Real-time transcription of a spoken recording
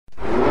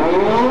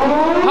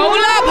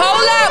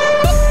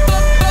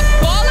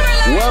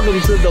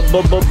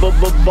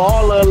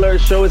Baller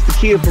alert show. It's the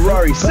Kid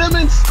Ferrari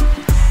Simmons.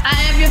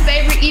 I am your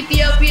favorite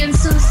Ethiopian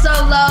Sue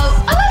Solo.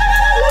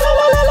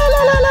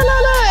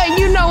 And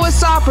you know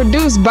it's all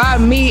produced by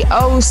me,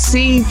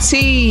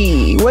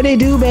 OCT. What it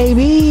do,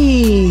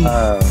 baby?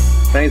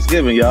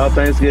 Thanksgiving, y'all.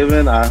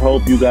 Thanksgiving. I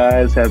hope you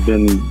guys have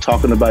been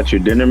talking about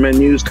your dinner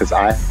menus, because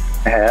I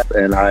have,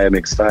 and I am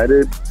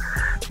excited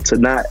to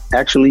not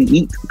actually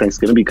eat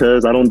Thanksgiving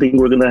because I don't think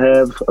we're going to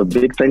have a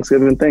big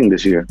Thanksgiving thing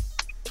this year.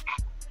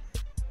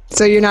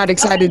 So you're not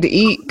excited to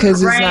eat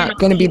because it's not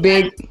going to be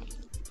big?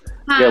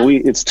 Yeah,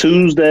 it's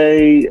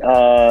Tuesday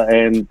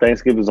and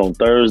Thanksgiving's on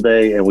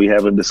Thursday, and we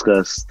haven't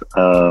discussed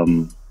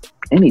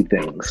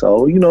anything.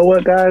 So you know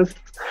what, guys?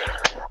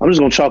 I'm just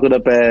gonna chalk it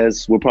up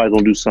as we're probably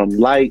gonna do something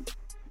light,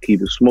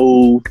 keep it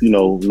smooth. You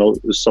know, no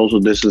social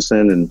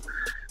distancing, and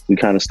we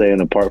kind of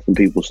staying apart from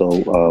people. So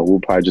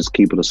we'll probably just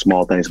keep it a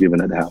small Thanksgiving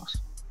at the house.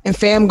 And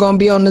fam gonna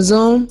be on the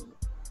Zoom?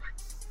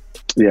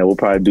 Yeah, we'll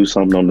probably do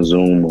something on the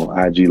Zoom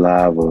or IG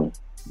Live or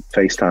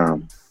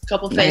FaceTime.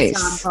 Couple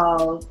FaceTime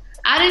calls.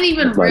 I didn't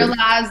even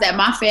realize that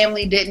my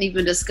family didn't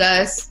even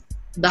discuss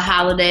the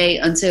holiday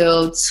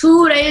until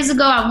 2 days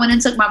ago. I went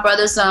and took my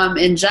brother some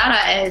injera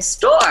at his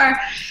store,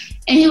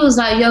 and he was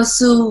like, "Yo,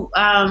 Sue,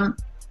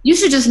 you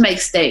should just make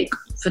steak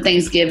for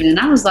Thanksgiving." And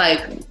I was like,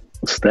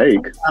 "Steak?"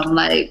 I'm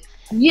like,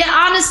 "Yeah,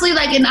 honestly,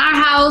 like in our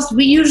house,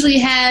 we usually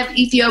have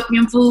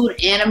Ethiopian food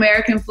and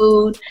American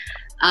food."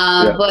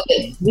 But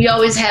we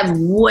always have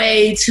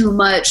way too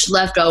much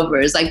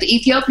leftovers. Like the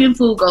Ethiopian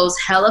food goes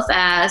hella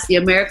fast. The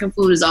American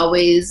food is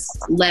always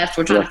left.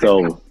 We're trying to figure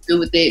out what to do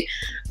with it.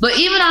 But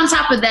even on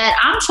top of that,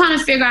 I'm trying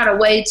to figure out a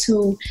way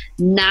to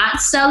not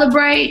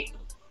celebrate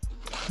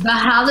the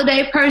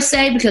holiday per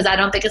se, because I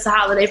don't think it's a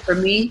holiday for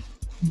me.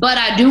 But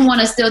I do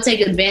want to still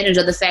take advantage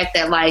of the fact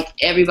that like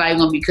everybody's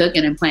gonna be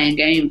cooking and playing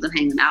games and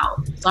hanging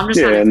out. So I'm just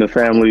trying and the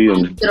family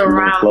and get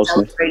around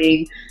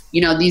celebrating,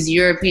 these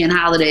European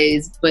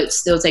holidays, but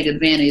still take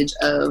advantage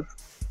of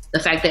the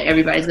fact that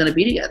everybody's gonna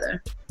be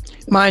together.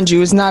 Mind you,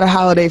 it's not a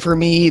holiday for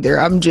me either.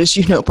 I'm just,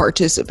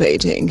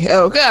 participating.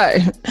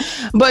 Okay.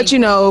 But,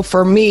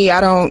 for me, I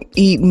don't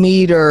eat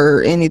meat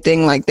or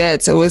anything like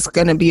that. So it's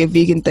going to be a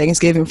vegan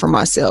Thanksgiving for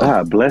myself.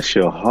 God bless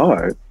your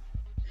heart.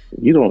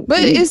 You don't.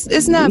 But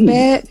it's not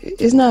bad.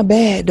 It's not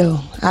bad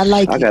though. I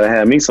like it. I gotta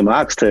have me some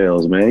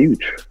oxtails, man. You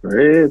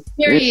tread.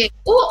 Period.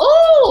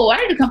 Ooh, I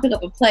need to come pick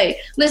up a plate.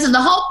 Listen,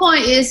 the whole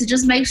point is to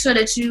just make sure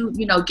that you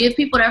give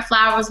people their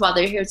flowers while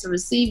they're here to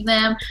receive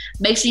them.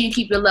 Make sure you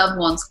keep your loved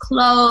ones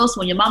close.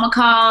 When your mama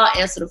call,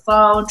 answer the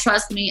phone.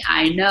 Trust me,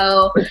 I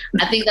know.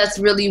 I think that's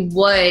really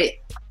what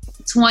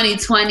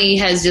 2020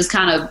 has just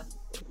kind of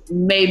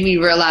made me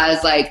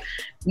realize, like,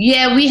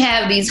 yeah, we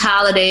have these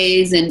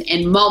holidays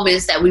and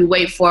moments that we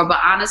wait for, but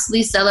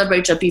honestly,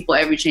 celebrate your people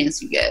every chance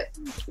you get.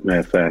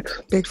 Man,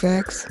 facts. Big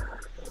facts.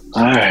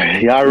 All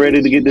right, y'all ready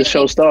to get this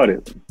show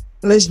started?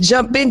 Let's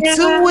jump into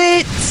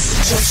it.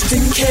 Just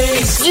in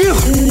case you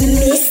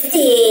missed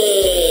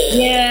it.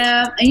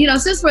 Yeah, and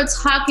since we're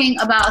talking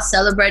about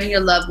celebrating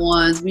your loved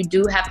ones, we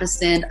do have to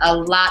send a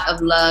lot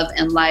of love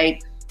and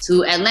light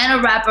to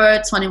Atlanta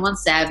rapper 21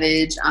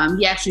 Savage.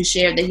 He actually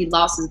shared that he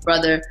lost his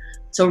brother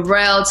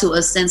Terrell to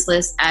a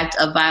senseless act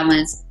of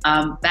violence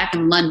back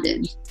in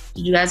London.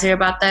 Did you guys hear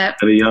about that?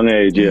 At a young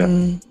age, yeah.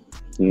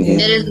 Mm-hmm. Mm-hmm.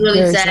 It is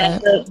really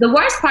sad. The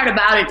worst part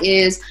about it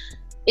is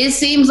it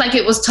seems like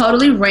it was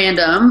totally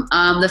random.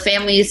 The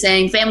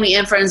family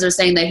and friends are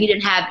saying that he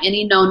didn't have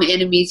any known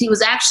enemies. He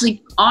was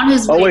actually on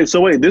his way.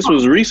 So wait, this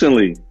was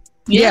recently?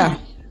 Yeah.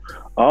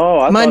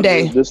 Oh, I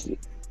Monday.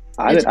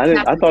 I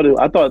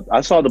thought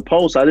I saw the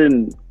post. I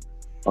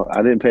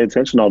didn't pay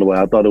attention all the way.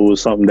 I thought it was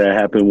something that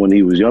happened when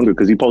he was younger,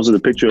 because he posted a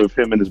picture of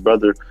him and his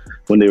brother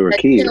when they were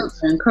kids.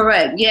 Children,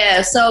 correct.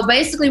 Yeah. So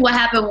basically what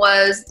happened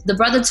was the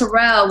brother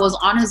Terrell was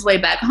on his way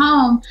back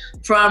home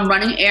from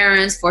running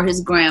errands for his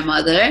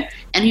grandmother,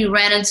 and he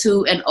ran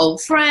into an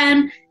old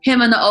friend.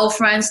 Him and the old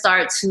friend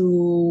start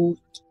to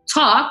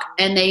talk,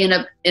 and they end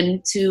up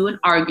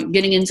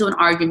getting into an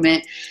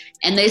argument.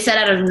 And they said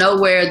out of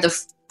nowhere, the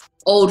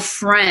old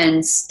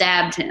friend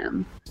stabbed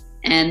him,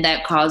 and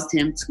that caused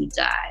him to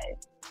die,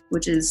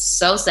 which is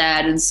so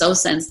sad and so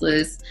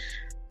senseless.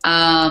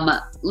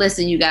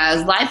 Listen, you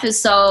guys, life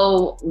is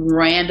so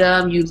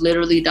random. You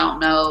literally don't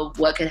know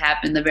what could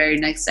happen the very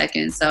next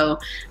second. So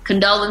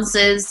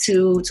condolences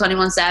to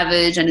 21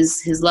 Savage and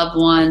his loved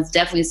ones.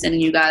 Definitely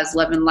sending you guys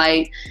love and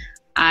light.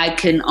 I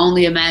can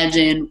only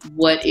imagine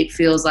what it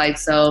feels like.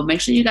 So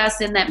make sure you guys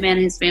send that man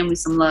and his family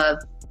some love.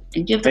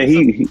 And give them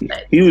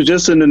he was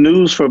just in the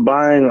news for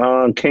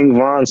buying King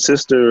Von's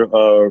sister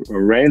a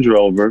Range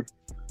Rover.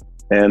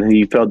 And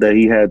he felt that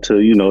he had to,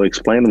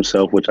 explain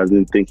himself, which I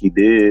didn't think he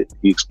did.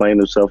 He explained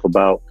himself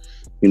about,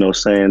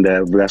 saying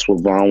that that's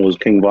what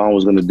King Von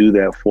was going to do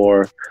that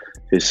for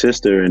his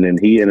sister. And then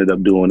he ended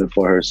up doing it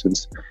for her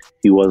since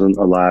he wasn't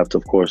alive,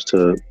 of course,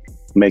 to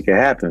make it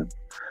happen.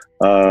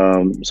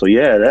 So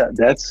yeah,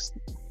 that's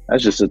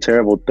just a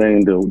terrible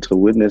thing to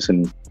witness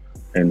and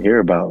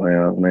hear about,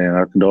 man.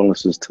 Our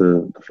condolences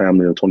to the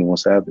family of 21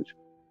 Savage.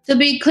 To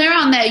be clear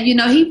on that,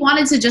 he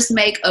wanted to just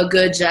make a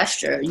good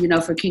gesture,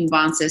 for King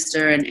Von's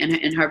sister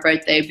and her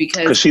birthday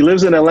because she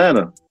lives in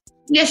Atlanta.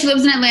 Yeah, she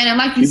lives in Atlanta. And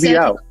like you said,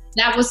 out.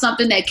 That was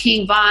something that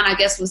King Von, I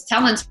guess, was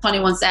telling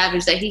 21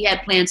 Savage that he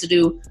had planned to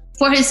do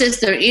for his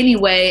sister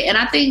anyway. And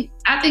I think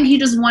he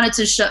just wanted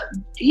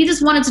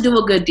to do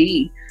a good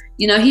deed.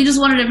 He just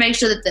wanted to make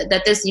sure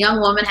that this young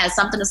woman has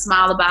something to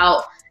smile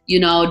about,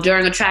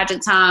 during a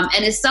tragic time.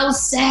 And it's so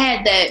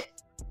sad that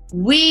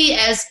we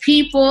as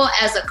people,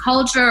 as a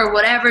culture or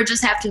whatever,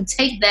 just have to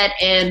take that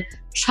and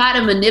try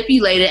to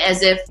manipulate it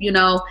as if,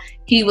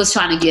 he was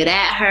trying to get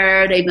at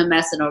her. They've been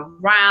messing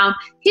around.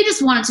 He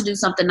just wanted to do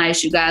something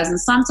nice, you guys. And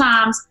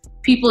sometimes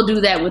people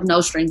do that with no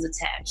strings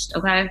attached,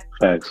 okay?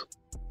 Facts.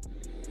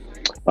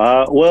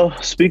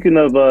 Well, speaking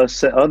of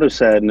other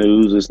sad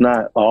news, it's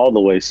not all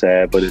the way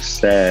sad, but it's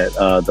sad.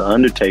 The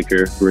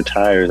Undertaker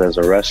retires as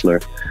a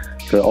wrestler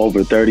for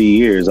over 30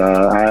 years.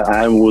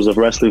 I was a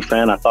wrestling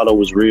fan. I thought it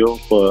was real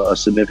for a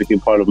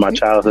significant part of my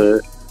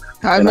childhood.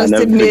 I must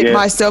admit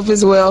myself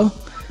as well.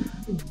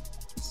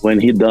 When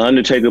the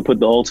Undertaker put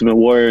the Ultimate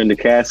Warrior in the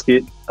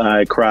casket,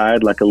 I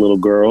cried like a little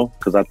girl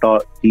because I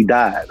thought he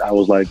died. I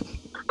was like,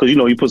 because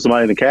you put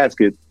somebody in the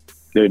casket,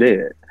 they're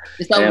dead.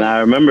 And I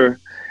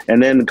remember,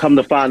 and then come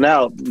to find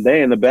out,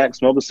 they in the back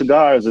smoking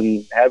cigars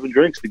and having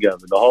drinks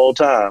together the whole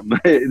time.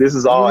 This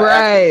is all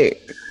right.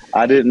 Acting.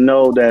 I didn't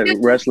know that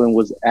wrestling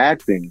was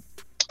acting.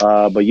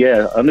 But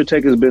yeah,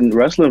 Undertaker's been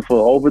wrestling for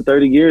over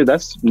 30 years.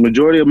 That's the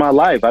majority of my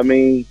life. I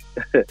mean,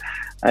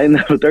 I ain't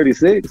never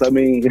 36. I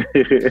mean,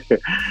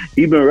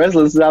 he's been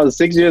wrestling since I was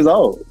 6 years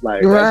old.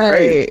 Like, that's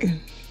crazy.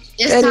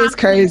 That is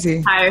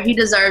crazy. He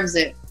deserves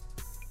it.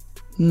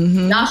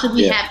 Mm-hmm. Y'all should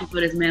be happy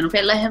for this man.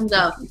 Okay, let him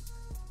go.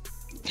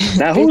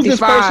 Now, who's this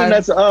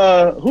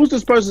person who's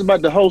this person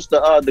about to host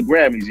the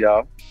Grammys,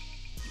 y'all?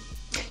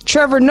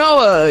 Trevor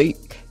Noah,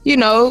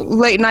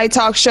 late night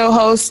talk show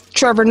host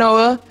Trevor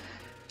Noah.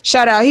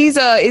 Shout out. He's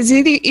is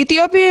he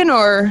Ethiopian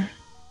or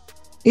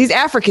he's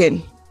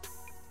African?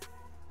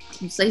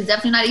 So he's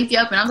definitely not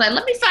Ethiopian. I was like,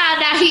 let me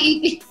find out.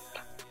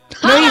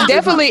 No,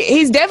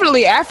 he's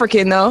definitely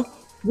African though.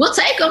 We'll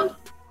take him.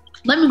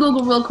 Let me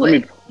Google real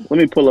quick. Let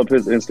me pull up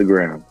his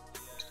Instagram.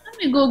 Let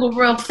me Google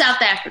real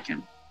South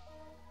African.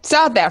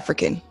 South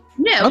African.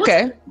 Yeah.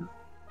 Okay.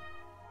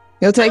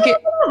 You'll take it?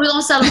 We're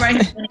gonna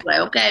celebrate him anyway,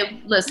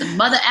 okay? Listen,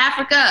 Mother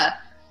Africa.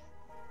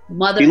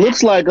 He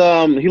looks like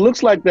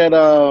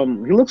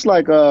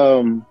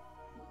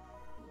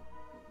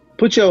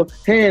put your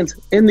hands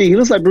in he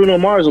looks like Bruno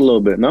Mars a little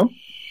bit, no?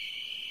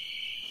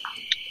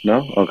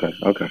 No? Okay.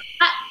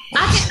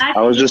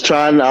 I was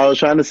trying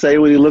to say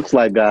what he looks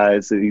like,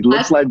 guys. He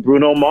looks like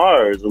Bruno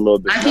Mars a little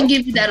bit. I can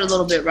give you that a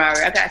little bit,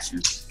 Robert. I got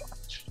you.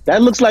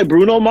 That looks like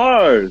Bruno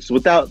Mars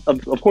without,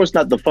 of course,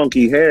 not the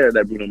funky hair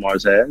that Bruno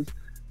Mars has.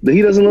 But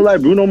he doesn't look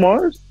like Bruno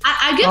Mars?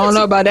 I don't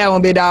know about that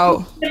one, big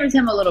dog. Give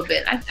him a little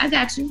bit. I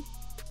got you.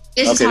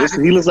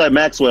 He looks like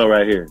Maxwell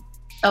right here.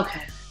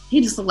 Okay.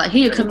 He just looks like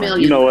he a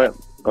chameleon. You know what?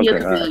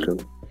 Okay, all right, cool.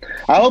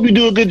 I hope you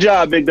do a good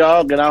job, big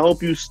dog, and I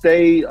hope you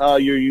stay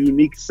your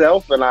unique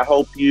self, and I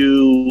hope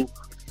you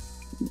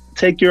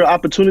take your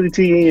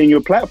opportunity and your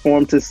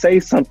platform to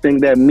say something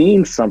that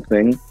means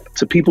something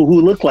to people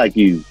who look like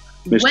you,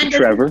 Mr.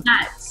 Trevor.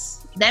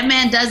 That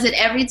man does it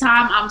every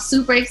time. I'm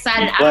super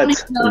excited. But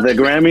the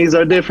Grammys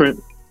are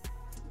different.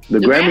 The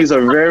Grammys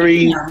are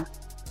very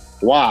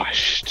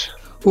washed.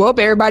 Well,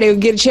 everybody will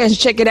get a chance to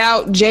check it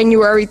out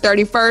January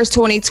 31st,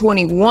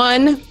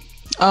 2021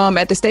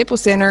 at the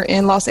Staples Center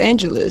in Los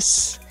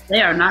Angeles.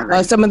 They are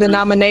not some of the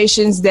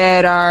nominations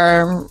that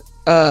are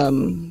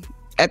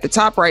at the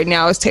top right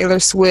now is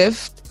Taylor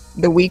Swift,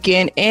 The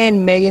Weeknd,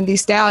 and Megan Thee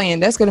Stallion.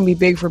 That's going to be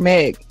big for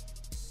Meg.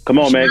 Come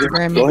on,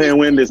 Megan. Go ahead and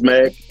win this,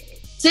 Meg.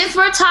 Since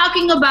we're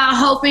talking about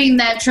hoping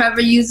that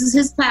Trevor uses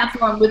his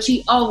platform, which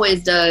he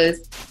always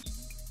does,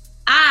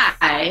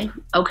 I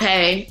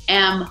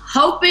am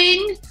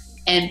hoping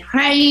and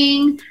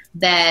praying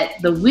that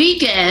The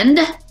Weeknd,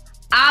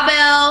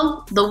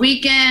 Abel, The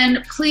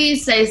Weeknd,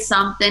 please say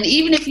something.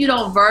 Even if you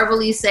don't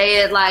verbally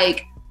say it,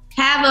 like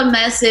have a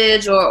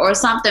message or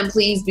something,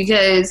 please,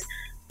 because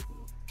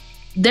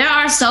there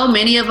are so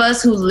many of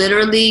us who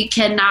literally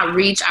cannot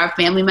reach our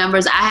family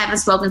members. I haven't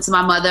spoken to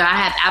my mother. I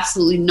have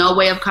absolutely no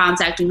way of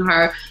contacting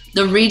her.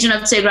 The region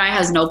of Tigray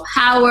has no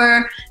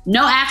power,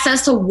 no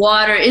access to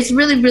water. It's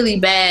really, really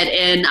bad.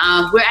 And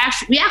we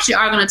actually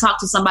are going to talk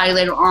to somebody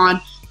later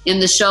on in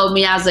the show,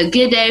 Miaza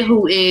Gide,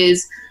 who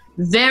is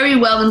very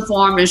well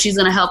informed, and she's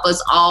going to help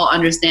us all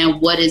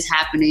understand what is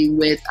happening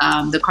with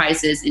the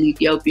crisis in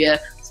Ethiopia,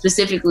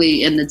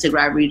 specifically in the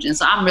Tigray region.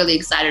 So I'm really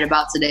excited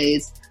about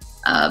today's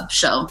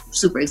show.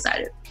 Super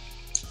excited.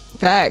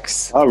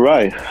 Facts. All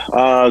right.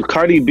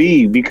 Cardi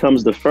B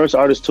becomes the first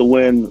artist to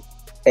win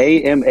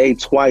AMA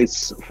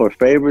twice for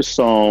favorite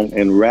song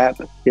in rap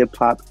hip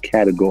hop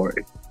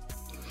category.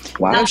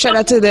 Wow. Shout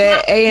out to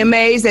the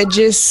AMAs that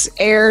just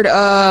aired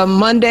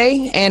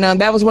Monday, and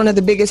that was one of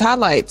the biggest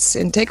highlights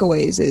and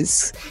takeaways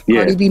is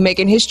Cardi B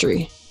making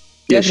history.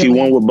 Yeah, she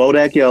won with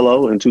Bodak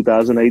Yellow in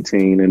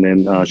 2018, and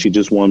then she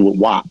just won with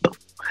WAP.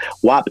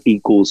 WAP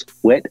equals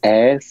wet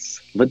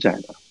ass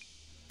vagina.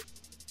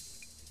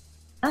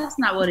 That's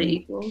not what it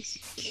equals.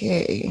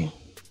 Okay.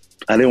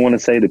 I didn't want to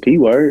say the P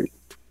word.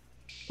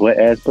 Wet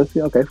ass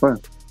pussy? Okay, fine.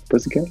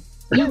 Pussycat.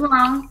 You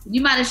grown.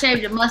 You might have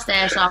shaved your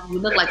mustache off. You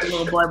look like a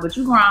little boy, but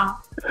you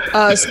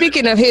grown.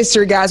 Speaking of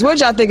history, guys, what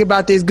y'all think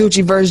about this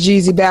Gucci versus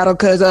Jeezy battle?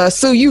 Because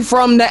Sue, you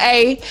from the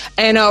A,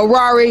 and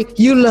Rari,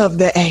 you love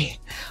the A.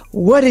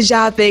 What did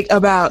y'all think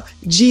about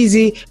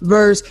Jeezy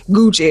versus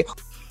Gucci?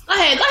 Go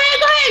ahead.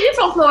 You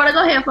from Florida.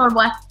 Go ahead, Florida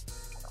boy.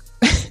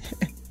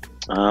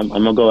 I'm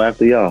gonna go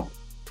after y'all.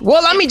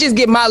 Well, let me just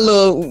get my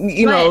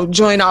little,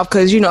 joint off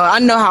because, I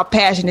know how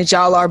passionate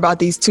y'all are about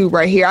these two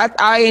right here.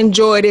 I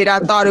enjoyed it. I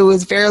thought it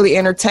was fairly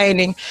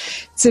entertaining.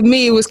 To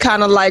me, it was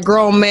kind of like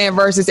grown man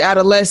versus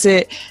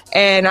adolescent.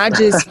 And I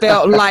just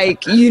felt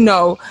like,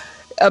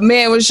 a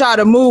man was trying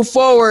to move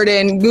forward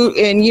and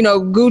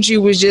Gucci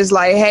was just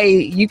like, hey,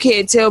 you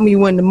can't tell me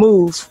when to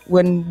move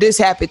when this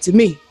happened to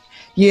me,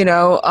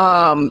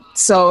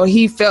 So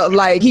he felt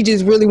like he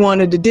just really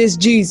wanted to diss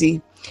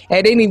Jeezy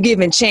at any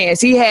given chance.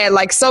 He had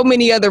like so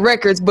many other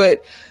records,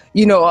 but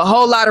a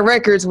whole lot of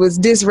records was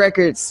diss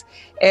records,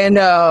 and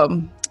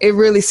it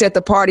really set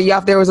the party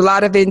off. There was a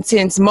lot of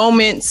intense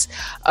moments,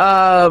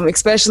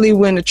 especially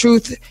when the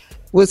truth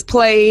was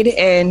played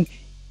and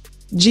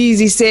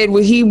Jeezy said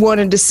what he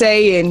wanted to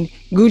say and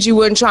Gucci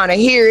wasn't trying to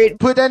hear it.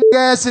 Put that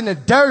ass in the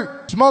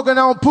dirt. Smoking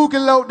on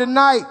Pookie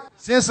tonight.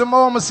 Send some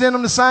more, I'ma send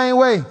them the same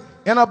way.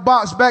 In a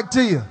box back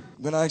to you.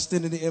 When I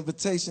extended the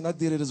invitation, I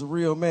did it as a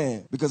real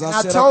man. Because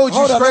I told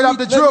you straight off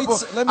the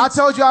dribble. I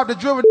told you off the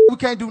dribble, we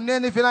can't do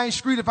nothing if it ain't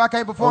street. If I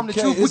can't perform the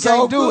truth, we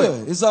can't do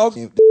it. It's all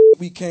good.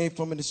 We came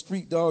from in the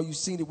street, dog. You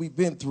seen it, we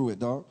been through it,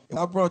 dog. And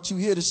I brought you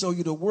here to show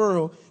you the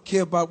world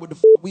care about what the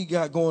we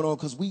got going on,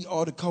 because we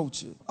are the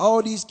culture.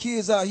 All these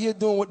kids out here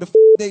doing what the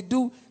they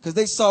do, because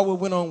they saw what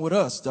went on with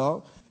us,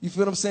 dog. You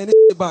feel what I'm saying? This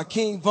shit by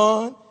King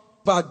Von,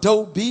 by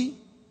Doe B,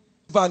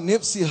 by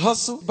Nipsey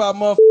Hussle, by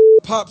motherfucking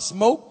Pop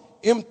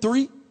Smoke,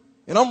 M3.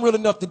 And I'm real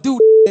enough to do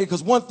that,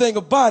 because one thing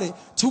about it,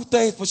 two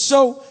things for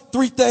sure,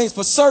 three things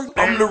for certain.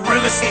 I'm the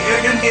realest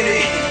nigga in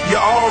it. You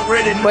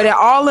already know. But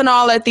all in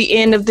all, at the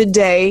end of the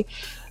day,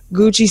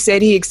 Gucci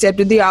said he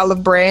accepted the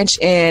olive branch,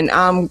 and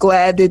I'm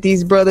glad that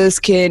these brothers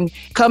can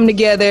come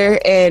together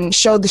and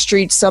show the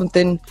streets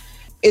something.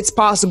 It's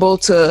possible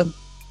to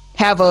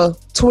have a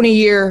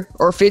 20-year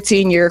or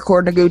 15-year,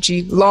 according to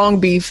Gucci, long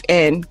beef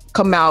and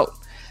come out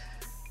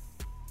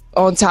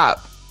on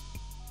top.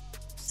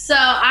 So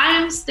I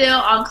am still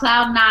on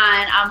cloud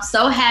nine. I'm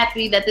so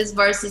happy that this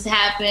versus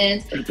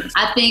happened.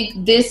 I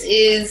think this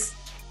is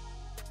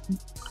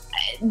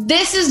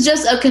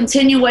just a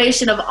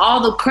continuation of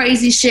all the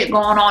crazy shit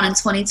going on in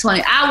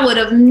 2020. I would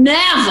have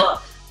never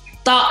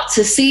thought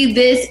to see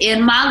this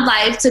in my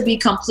life, to be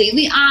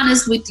completely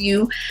honest with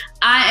you.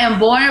 I am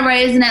born and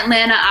raised in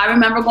Atlanta. I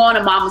remember going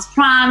to Mama's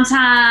Prime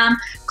Time,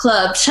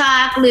 Club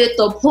Chocolate,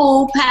 the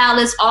Pool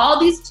Palace, all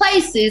these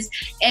places,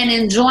 and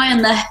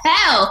enjoying the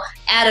hell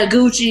out of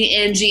Gucci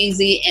and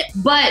Jeezy.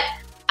 But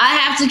I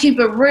have to keep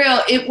it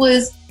real. It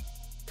was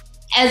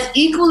as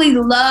equally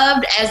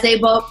loved as they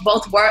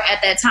both were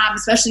at that time,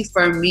 especially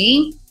for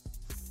me.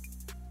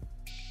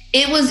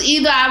 It was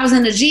either I was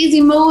in a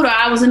Jeezy mood or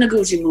I was in a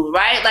Gucci mood,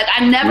 right? Like,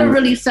 I never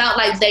really felt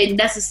like they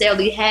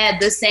necessarily had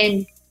the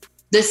same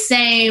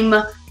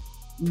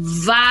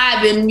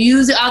vibe in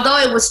music. Although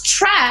it was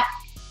trap,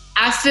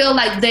 I feel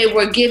like they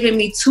were giving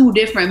me two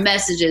different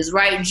messages,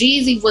 right?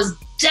 Jeezy was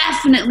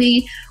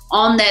definitely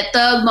on that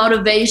thug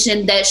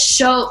motivation that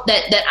showed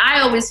that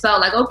I always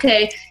felt like,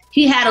 okay,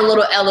 he had a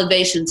little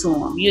elevation to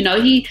him.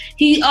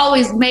 He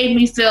always made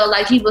me feel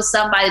like he was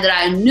somebody that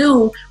I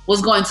knew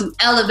was going to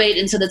elevate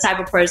into the type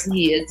of person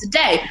he is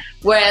today.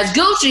 Whereas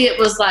Gucci, it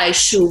was like,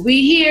 shoot,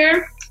 we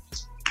here,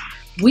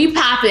 we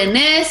popping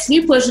this,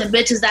 we pushing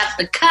bitches out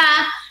the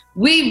car,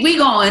 we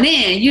going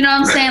in. You know what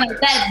I'm saying? Like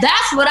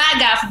that's what I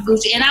got from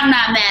Gucci, and I'm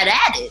not mad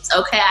at it.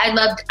 Okay,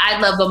 I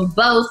love them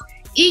both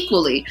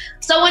equally.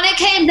 So when it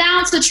came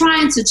down to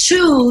trying to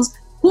choose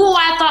who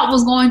I thought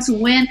was going to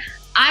win,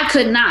 I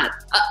could not.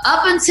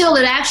 Up until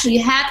it actually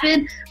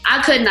happened,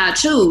 I could not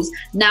choose.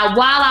 Now,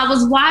 while I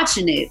was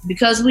watching it,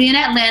 because we in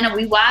Atlanta,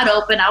 we wide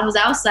open, I was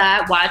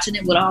outside watching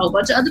it with a whole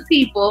bunch of other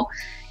people,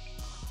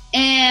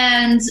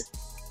 and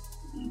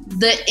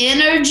the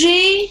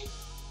energy,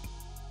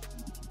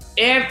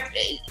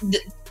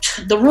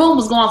 the room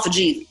was going for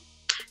Jeezy.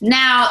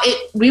 Now,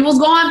 we was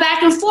going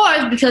back and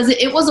forth because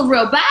it was a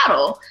real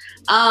battle.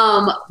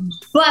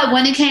 But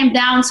when it came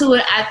down to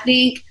it, I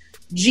think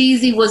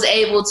Jeezy was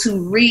able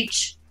to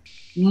reach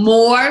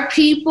more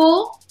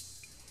people.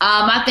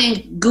 I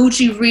think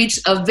Gucci reached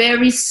a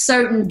very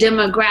certain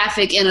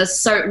demographic in a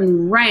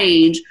certain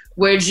range,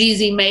 where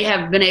Jeezy may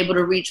have been able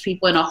to reach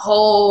people in a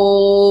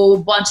whole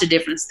bunch of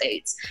different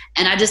states.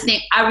 And I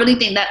really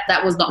think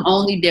that was the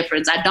only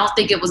difference. I don't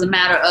think it was a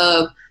matter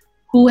of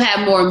who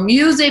had more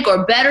music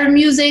or better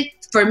music.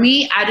 For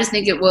me, I just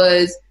think it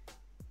was,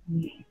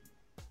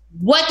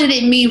 what did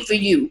it mean for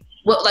you?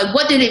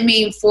 What did it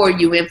mean for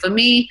you? And for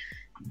me,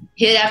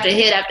 hit after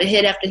hit after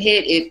hit after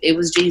hit, it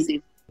was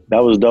Jeezy.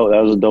 That was dope.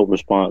 That was a dope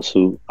response,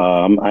 Sue.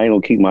 I ain't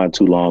gonna keep mine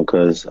too long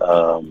because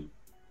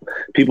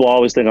people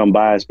always think I'm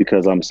biased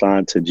because I'm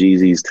signed to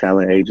Jeezy's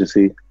talent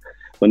agency.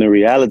 When in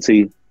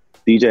reality,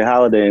 DJ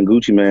Holiday and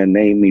Gucci Mane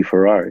named me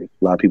Ferrari.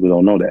 A lot of people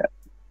don't know that.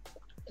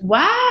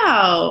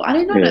 Wow, I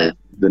didn't know that.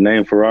 The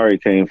name Ferrari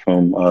came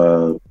from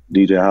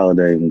DJ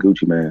Holiday and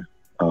Gucci Mane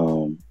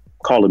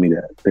calling me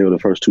that. They were the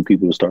first two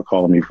people to start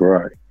calling me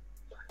Ferrari.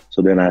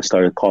 So then I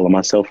started calling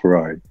myself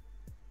Ferrari.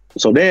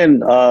 So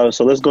then,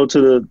 so let's go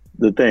to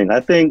the thing. I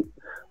think,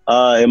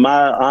 in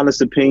my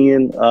honest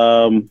opinion,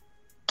 I'm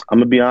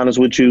gonna be honest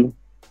with you.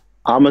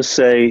 I'm gonna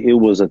say it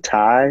was a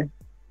tie.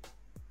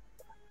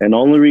 And the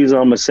only reason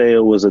I'm gonna say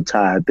it was a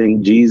tie, I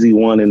think Jeezy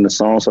won in the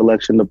song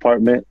selection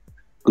department.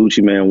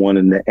 Gucci Mane won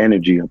in the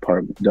energy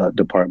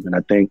department.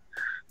 I think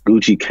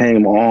Gucci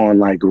came on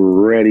like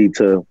ready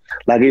to,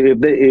 like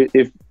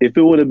if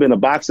it would have been a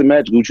boxing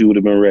match, Gucci would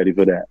have been ready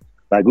for that.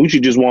 Like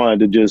Gucci just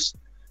wanted to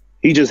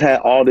he just had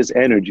all this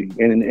energy,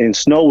 and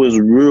Snow was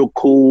real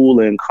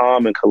cool and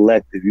calm and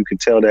collective. You could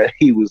tell that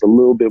he was a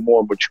little bit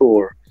more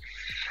mature,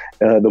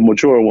 the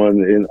mature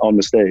one on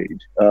the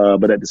stage.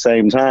 But at the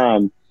same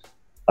time,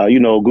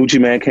 Gucci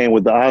Mane came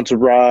with the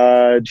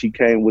entourage. He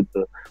came with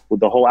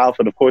the whole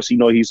outfit. Of course,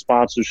 he's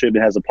sponsorship. It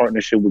has a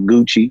partnership with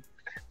Gucci.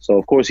 So,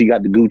 of course, he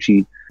got the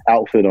Gucci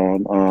outfit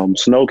on.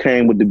 Snow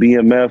came with the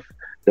BMF,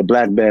 the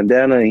black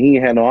bandana, and he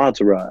ain't had no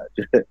entourage.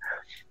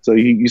 So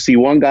you see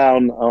one guy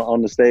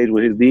on the stage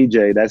with his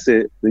DJ, that's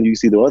it. Then you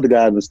see the other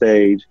guy on the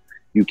stage.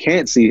 You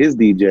can't see his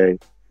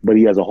DJ, but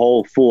he has a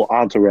whole full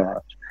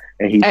entourage.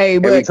 And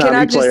every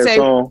time he plays a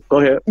song, go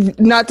ahead.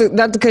 Not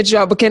to cut you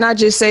off, but can I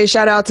just say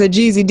shout out to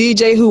Jeezy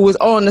DJ, who was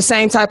on the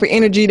same type of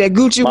energy that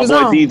Gucci was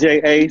on. My boy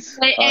DJ Ace.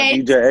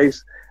 DJ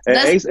Ace. And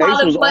Ace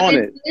was on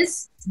it.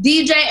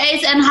 DJ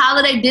Ace and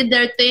Holiday did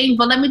their thing,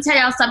 but let me tell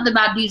y'all something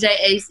about DJ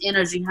Ace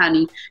energy,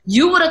 honey.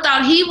 You would have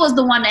thought he was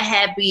the one that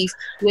had beef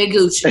with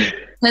Gucci.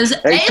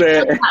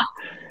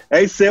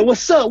 Ace said,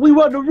 "What's up? We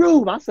run the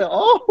room." I said,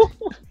 "Oh,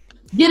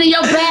 get in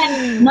your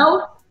bag."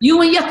 No,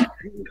 you and your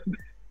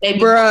baby.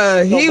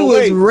 Bruh, he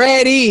was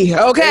ready.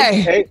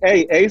 Okay.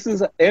 Hey,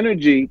 Ace's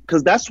energy,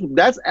 because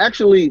that's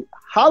actually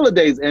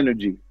Holiday's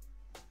energy.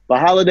 But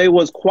Holiday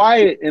was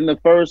quiet in the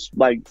first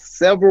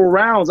several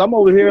rounds. I'm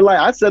over here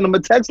I sent him a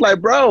text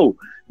bro,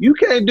 you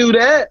can't do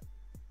that.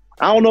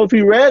 I don't know if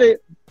he read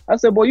it. I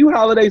said, boy, you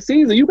Holiday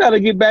season. You got to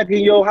get back in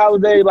your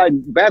Holiday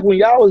back when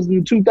y'all was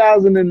in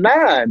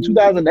 2009,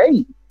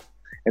 2008.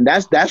 And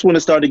that's when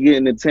it started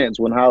getting intense,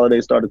 when Holiday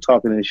started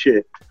talking and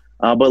shit.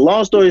 But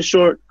long story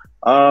short,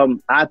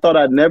 I thought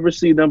I'd never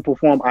see them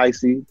perform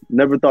Icy.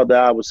 Never thought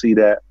that I would see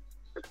that.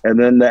 And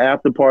then the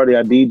after party,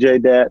 I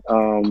DJ'd that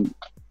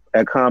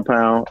at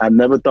Compound. I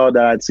never thought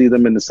that I'd see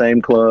them in the same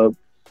club.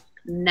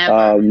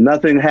 Never.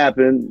 Nothing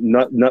happened.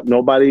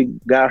 Nobody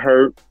got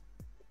hurt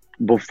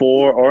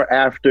before or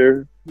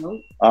after.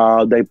 Nope.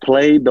 They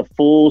played the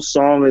full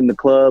song in the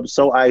club,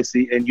 So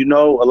Icy. And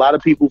a lot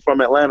of people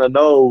from Atlanta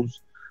knows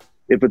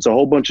if it's a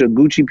whole bunch of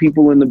Gucci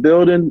people in the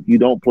building, you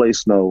don't play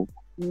Snow.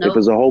 Nope. If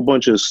it's a whole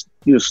bunch of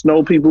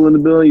Snow people in the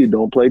building, you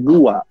don't play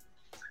Guwap.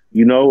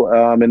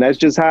 And that's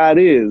just how it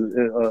is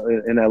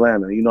in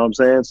Atlanta. You know what I'm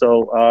saying?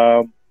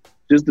 So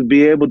just to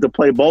be able to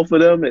play both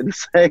of them at the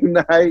same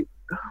night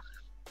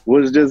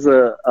was just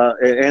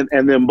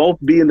and then both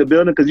be in the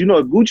building, because if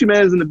Gucci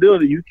Mane is in the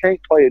building, you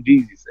can't play a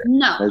Jeezy set.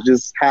 No, that's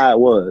just how it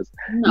was.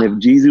 No. And if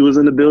Jeezy was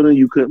in the building,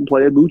 you couldn't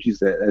play a Gucci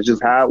set. That's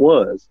just how it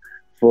was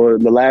for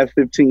the last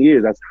 15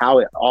 years. That's how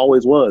it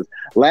always was.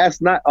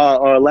 Last night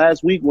or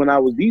last week when I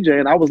was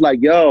DJing, I was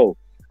like, yo,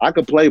 I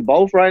could play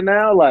both right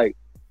now.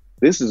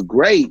 This is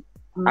great.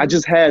 Mm-hmm. I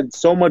just had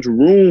so much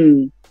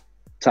room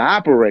to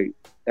operate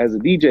as a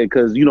DJ,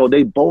 because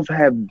they both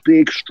have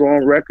big,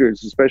 strong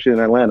records, especially in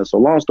Atlanta. So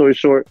long story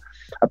short,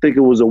 I think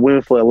it was a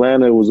win for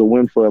Atlanta. It was a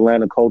win for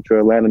Atlanta culture,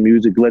 Atlanta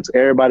music. Lets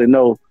everybody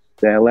know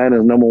that Atlanta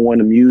is number one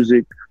in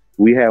music.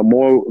 We have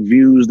more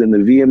views than the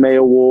VMA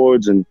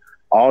Awards and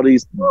all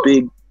these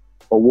big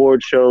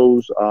award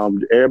shows.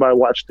 Everybody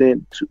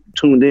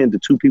tuned in to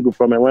two people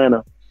from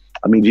Atlanta.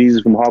 I mean,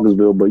 Jeezy from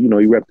Hawkinsville, but he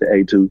repped the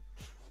A2.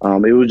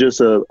 It was just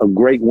a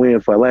great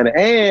win for Atlanta,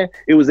 and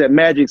it was at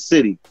Magic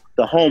City,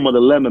 the home of the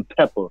lemon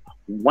pepper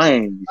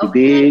wang. You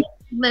dig?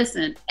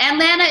 Listen,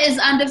 Atlanta is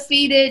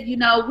undefeated.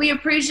 We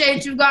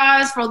appreciate you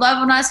guys for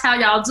loving us how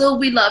y'all do.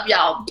 We love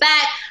y'all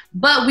back,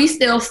 but we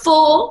still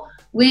full.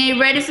 We ain't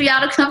ready for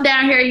y'all to come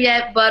down here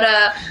yet, but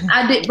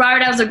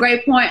Robert, that was a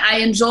great point. I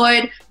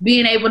enjoyed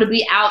being able to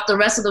be out the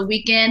rest of the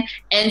weekend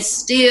and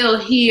still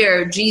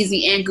hear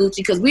Jeezy and Gucci,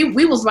 because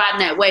we was riding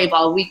that wave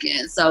all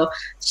weekend. So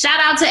shout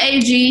out to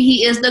AG.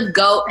 He is the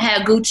GOAT.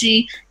 Had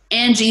Gucci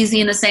and Jeezy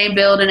in the same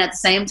building at the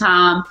same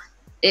time.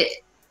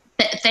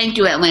 Thank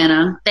you,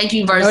 Atlanta. Thank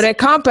you, Verse. That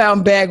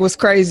Compound bag was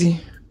crazy.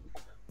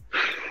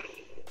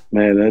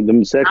 Man,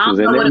 them sections.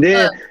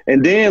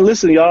 And then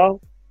listen,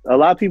 y'all. A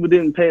lot of people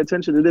didn't pay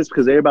attention to this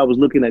because everybody was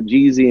looking at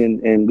Jeezy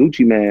and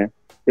Gucci Mane.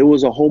 It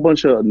was a whole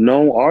bunch of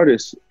known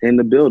artists in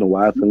the building.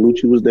 Wyeth and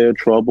Lucci was there,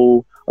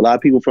 Trouble. A lot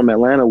of people from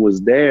Atlanta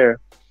was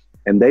there,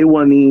 and they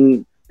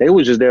They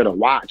was just there to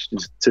watch,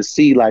 to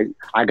see, like,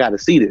 I got to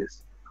see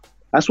this.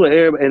 That's what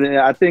everybody, and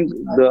I think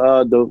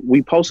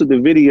we posted the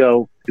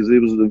video because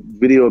it was the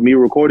video of me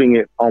recording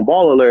it on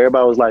Ball Alert.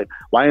 Everybody was like,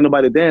 why ain't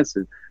nobody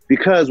dancing?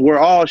 Because we're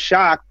all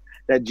shocked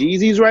that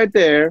Jeezy's right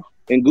there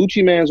and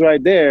Gucci Mane's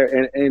right there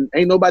and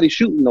ain't nobody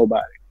shooting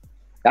nobody.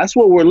 That's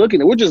what we're looking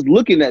at. We're just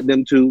looking at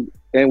them two,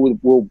 and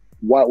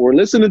we're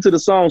listening to the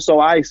song So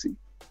Icy.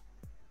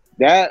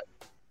 That,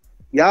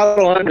 y'all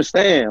don't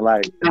understand.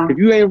 Like, if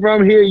you ain't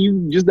from here,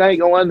 you just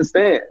ain't gonna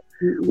understand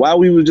why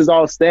we was just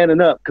all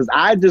standing up. Because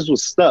I just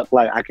was stuck.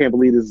 Like, I can't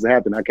believe this is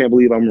happening. I can't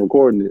believe I'm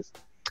recording this.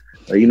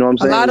 You know what I'm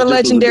saying? A lot of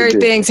legendary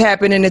things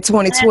happen in the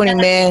 2020,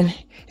 man.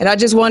 And I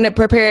just want to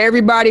prepare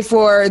everybody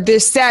for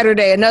this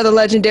Saturday, another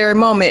legendary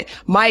moment.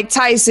 Mike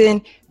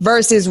Tyson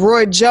versus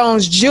Roy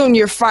Jones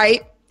Jr.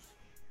 fight.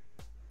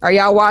 Are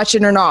y'all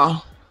watching or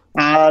not?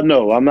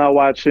 No, I'm not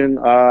watching.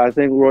 I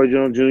think Roy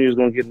Jones Jr. is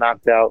going to get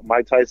knocked out.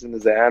 Mike Tyson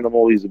is an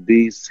animal. He's a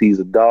beast. He's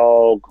a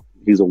dog.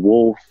 He's a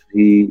wolf.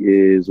 He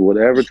is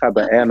whatever type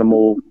of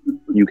animal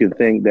you can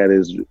think that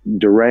is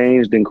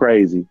deranged and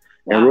crazy.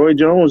 And Roy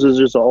Jones is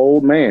just an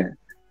old man.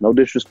 No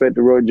disrespect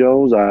to Roy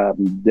Jones.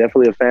 I'm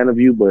definitely a fan of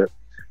you, but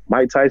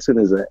Mike Tyson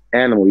is an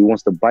animal. He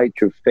wants to bite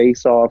your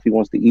face off. He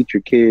wants to eat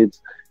your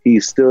kids.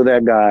 He's still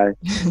that guy,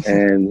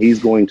 and he's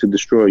going to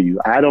destroy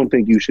you. I don't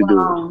think you should do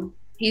it.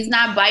 He's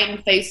not biting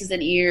faces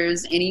and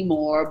ears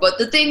anymore. But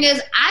the thing is,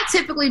 I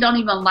typically don't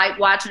even like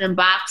watching in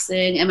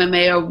boxing,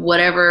 MMA, or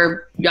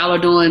whatever y'all are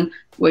doing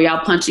where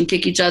y'all punch and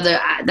kick each other.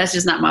 That's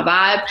just not my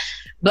vibe.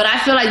 But I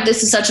feel like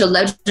this is such a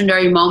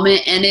legendary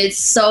moment, and it's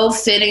so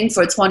fitting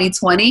for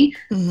 2020.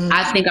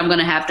 I think I'm going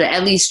to have to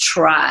at least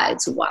try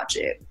to watch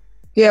it.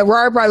 Yeah,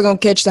 we're probably going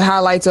to catch the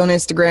highlights on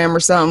Instagram or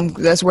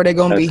something. That's where they're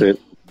going to be.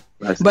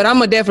 But I'm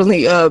going to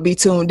definitely be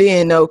tuned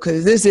in, though,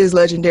 because this is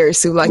legendary,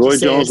 Sue, like you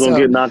said. Roy Jones going to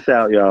get knocked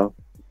out, y'all.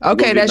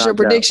 Okay, that's your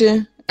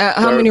prediction?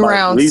 How many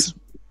rounds?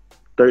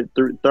 At least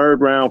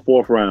third round,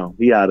 fourth round.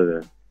 He out of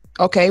there.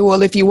 Okay,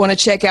 well, if you want to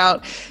check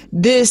out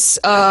this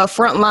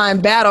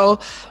frontline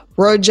battle,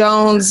 Roy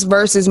Jones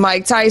versus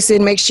Mike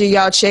Tyson, make sure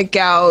y'all check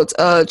out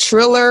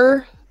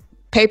Triller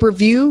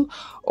pay-per-view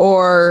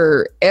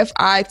or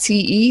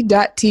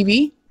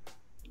FITE.tv,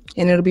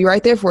 and it'll be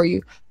right there for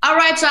you. All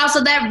right, y'all.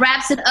 So that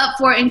wraps it up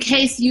for In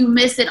Case You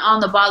Missed It on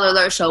the Baller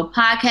Alert Show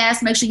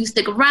podcast. Make sure you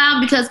stick around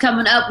because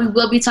coming up, we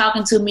will be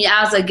talking to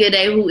Miaza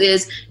Gide, who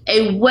is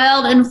a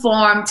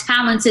well-informed,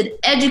 talented,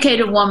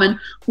 educated woman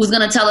who's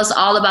going to tell us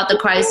all about the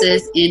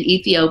crisis in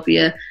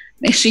Ethiopia.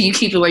 Make sure you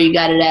keep it where you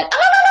got it at.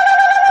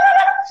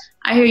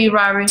 I hear you,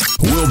 Rari.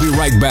 We'll be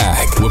right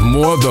back with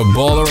more of the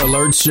Baller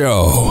Alert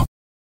Show.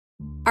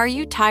 Are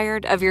you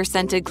tired of your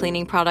scented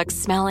cleaning products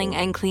smelling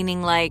and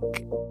cleaning like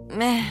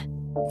meh?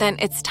 Then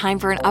it's time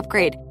for an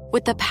upgrade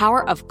with the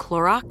power of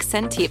Clorox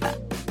Scentiva.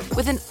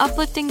 With an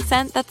uplifting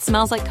scent that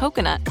smells like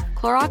coconut,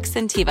 Clorox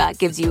Scentiva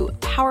gives you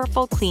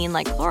powerful clean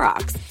like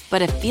Clorox,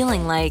 but a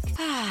feeling like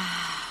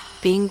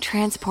being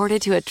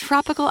transported to a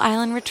tropical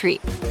island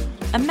retreat.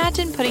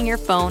 Imagine putting your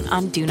phone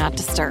on Do Not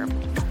Disturb,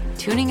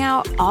 tuning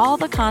out all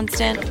the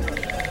constant,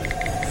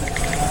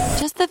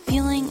 just the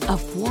feeling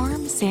of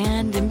warm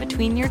sand in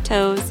between your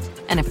toes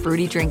and a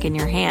fruity drink in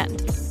your hand.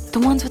 The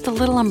ones with the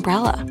little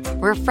umbrella.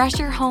 Refresh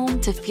your home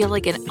to feel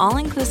like an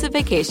all-inclusive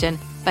vacation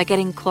by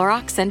getting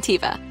Clorox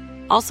Scentiva.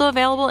 Also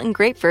available in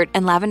grapefruit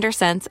and lavender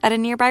scents at a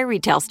nearby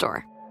retail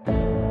store.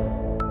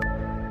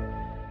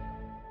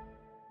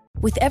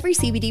 With every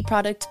CBD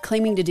product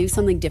claiming to do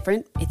something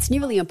different, it's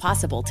nearly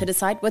impossible to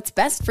decide what's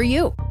best for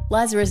you.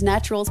 Lazarus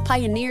Naturals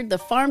pioneered the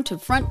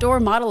farm-to-front-door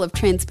model of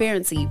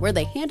transparency where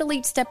they handle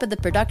each step of the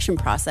production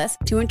process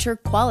to ensure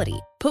quality,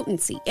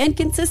 potency, and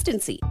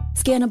consistency.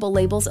 Scannable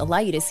labels allow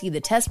you to see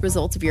the test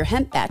results of your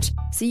hemp batch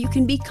so you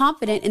can be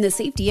confident in the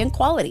safety and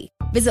quality.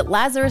 Visit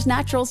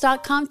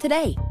LazarusNaturals.com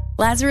today.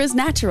 Lazarus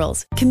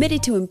Naturals,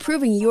 committed to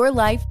improving your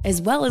life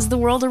as well as the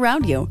world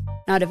around you.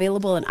 Not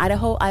available in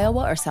Idaho,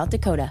 Iowa, or South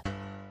Dakota.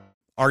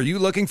 Are you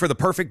looking for the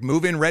perfect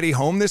move-in ready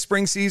home this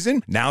spring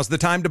season? Now's the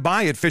time to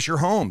buy at Fisher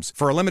Homes.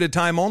 For a limited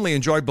time only,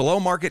 enjoy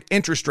below-market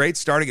interest rates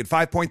starting at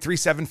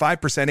 5.375%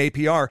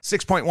 APR,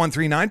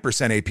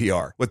 6.139%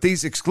 APR. With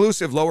these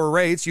exclusive lower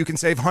rates, you can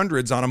save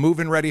hundreds on a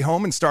move-in ready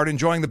home and start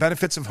enjoying the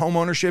benefits of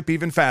homeownership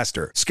even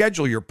faster.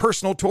 Schedule your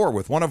personal tour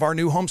with one of our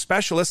new home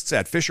specialists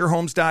at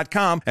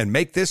FisherHomes.com and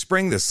make this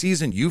spring the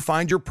season you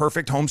find your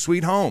perfect home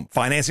sweet home.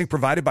 Financing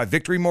provided by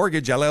Victory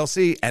Mortgage,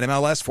 LLC,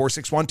 NMLS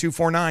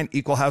 461249,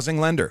 Equal Housing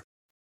Lender.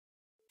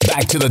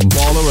 Back to the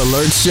Baller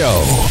Alert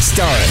Show,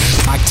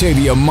 starring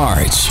Octavia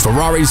March,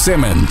 Ferrari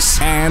Simmons,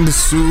 and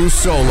Sue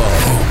Solo.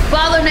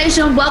 Baller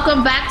Nation,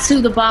 welcome back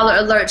to the Baller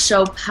Alert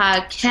Show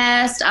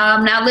podcast.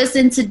 Now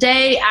listen,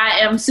 today I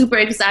am super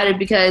excited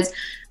because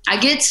I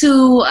get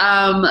to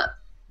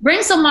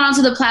bring someone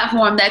onto the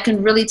platform that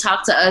can really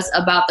talk to us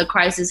about the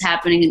crisis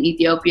happening in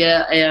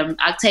Ethiopia.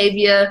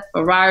 Octavia,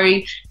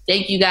 Ferrari,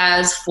 thank you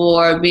guys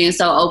for being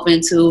so open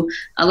to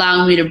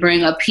allowing me to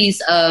bring a piece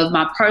of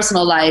my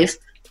personal life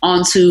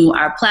onto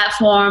our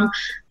platform.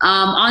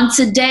 On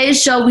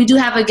today's show, we do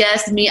have a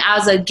guest,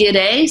 Miaza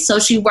Gide. So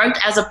she worked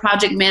as a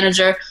project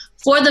manager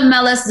for the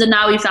Meles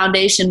Zenawi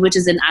Foundation, which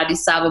is in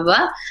Addis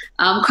Ababa.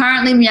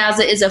 Currently,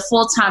 Miaza is a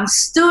full-time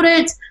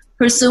student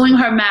pursuing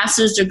her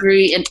master's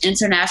degree in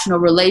international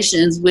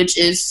relations, which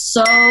is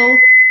so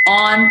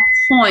on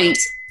point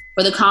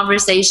for the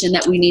conversation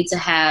that we need to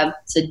have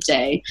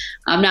today.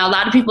 Now, a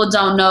lot of people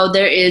don't know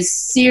there is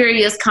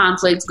serious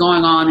conflict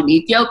going on in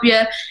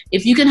Ethiopia.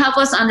 If you can help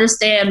us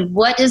understand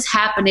what is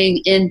happening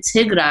in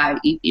Tigray,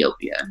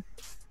 Ethiopia.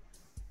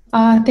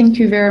 Thank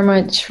you very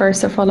much.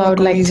 First of all, I would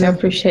like to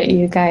appreciate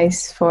you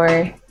guys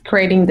for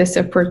creating this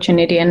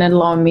opportunity and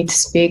allowing me to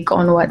speak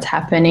on what's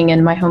happening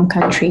in my home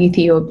country,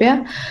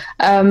 Ethiopia.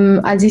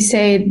 As you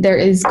say, there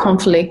is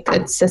conflict.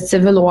 It's a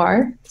civil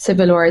war.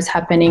 Civil war is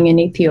happening in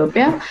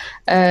Ethiopia.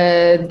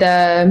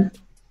 The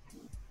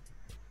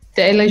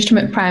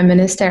illegitimate Prime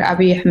Minister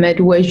Abiy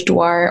Ahmed waged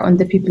war on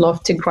the people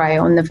of Tigray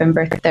on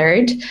November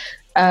 3rd.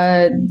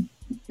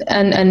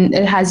 And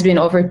it has been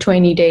over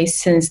 20 days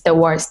since the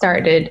war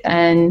started,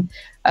 and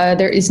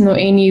there is no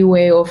any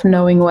way of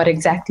knowing what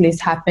exactly is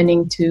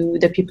happening to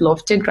the people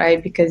of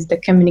Tigray because the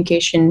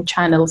communication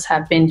channels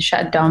have been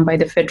shut down by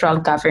the federal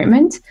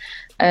government.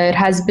 It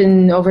has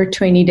been over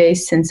 20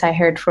 days since I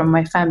heard from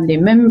my family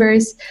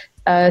members.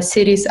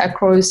 Cities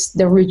across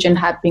the region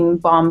have been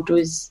bombed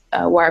with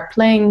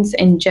warplanes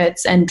and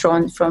jets and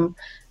drones from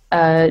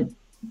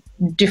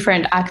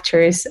different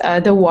actors.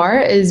 The war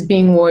is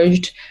being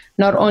waged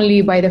not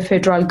only by the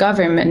federal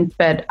government,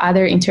 but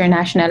other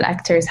international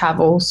actors have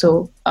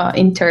also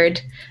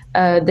entered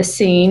the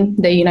scene.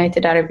 The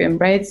United Arab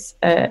Emirates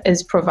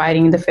is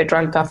providing the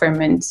federal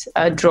government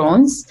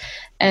drones,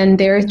 and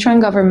the Eritrean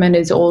government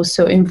is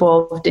also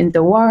involved in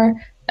the war.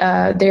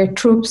 Their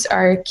troops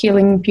are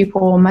killing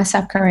people,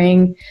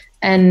 massacring,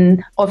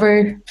 and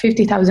over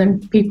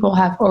 50,000 people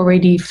have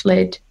already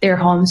fled their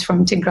homes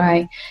from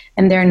Tigray,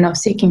 and they're now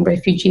seeking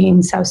refuge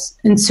in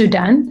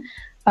Sudan.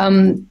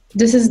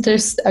 This is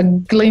just a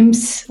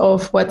glimpse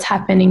of what's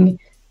happening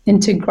in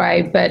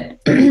Tigray, but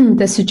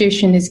the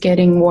situation is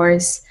getting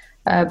worse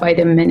by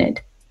the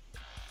minute.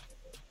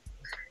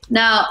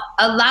 Now,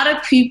 a lot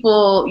of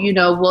people,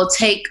 will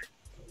take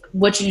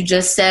what you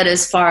just said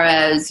as far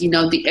as,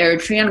 the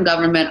Eritrean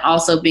government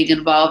also being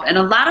involved. And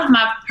a lot of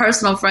my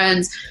personal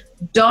friends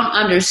don't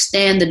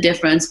understand the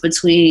difference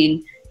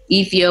between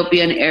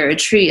Ethiopia and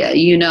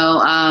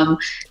Eritrea.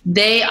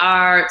 They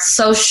are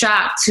so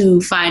shocked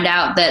to find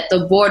out that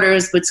the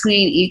borders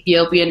between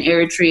Ethiopia and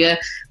Eritrea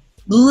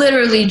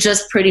literally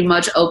just pretty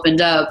much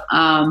opened up.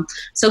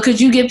 So could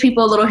you give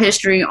people a little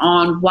history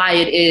on why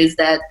it is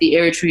that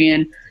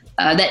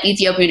that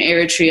Ethiopia and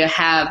Eritrea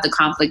have the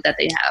conflict that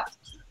they have?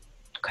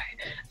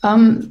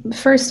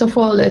 First of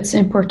all, it's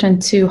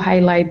important to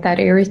highlight that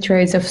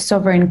Eritrea is a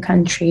sovereign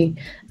country.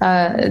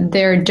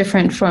 They're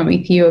different from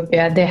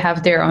Ethiopia. They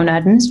have their own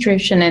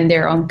administration and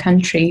their own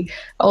country.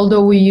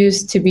 Although we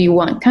used to be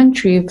one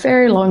country a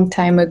very long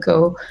time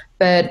ago,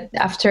 but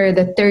after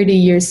the 30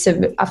 years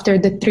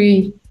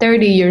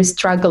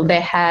struggle they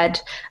had,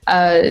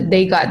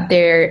 they got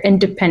their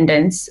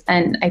independence.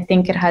 And I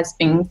think it has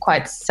been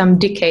quite some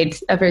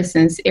decades ever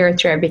since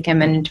Eritrea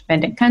became an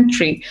independent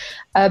country.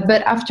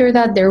 But after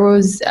that, there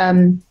was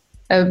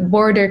a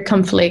border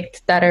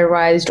conflict that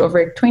arose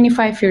over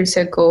 25 years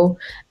ago.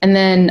 And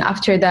then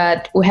after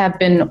that, we have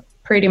been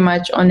pretty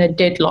much on a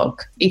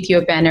deadlock,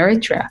 Ethiopia and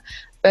Eritrea.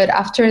 But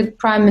after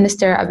Prime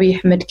Minister Abiy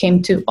Ahmed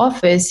came to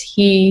office,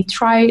 he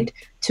tried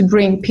to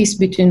bring peace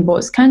between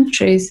both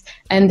countries,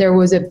 and there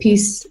was a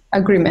peace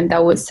agreement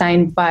that was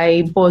signed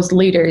by both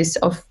leaders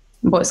of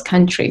both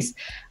countries.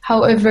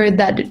 However,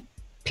 that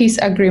peace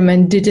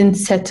agreement didn't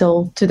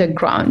settle to the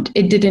ground.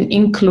 It didn't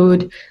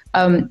include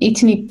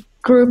ethnic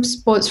groups,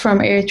 both from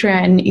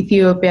Eritrea and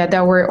Ethiopia,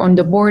 that were on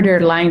the border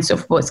lines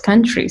of both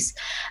countries.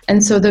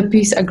 And so the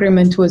peace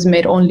agreement was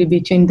made only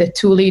between the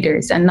two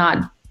leaders and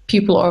not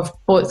people of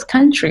both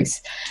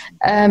countries.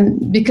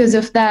 Because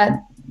of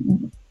that,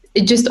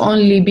 it just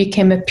only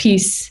became a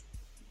peace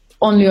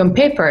only on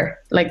paper.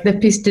 Like the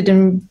peace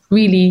didn't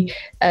really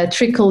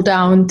trickle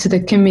down to the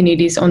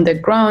communities on the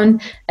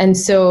ground. And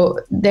so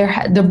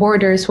the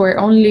borders were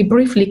only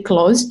briefly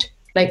closed,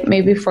 like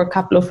maybe for a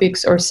couple of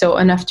weeks or so.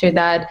 And after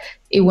that,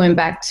 it went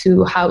back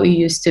to how it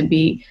used to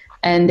be.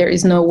 And there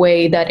is no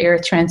way that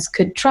Eritreans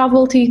could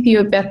travel to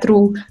Ethiopia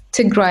through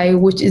Tigray,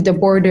 which is the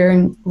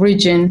bordering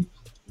region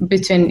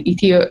between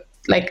Ethiopia,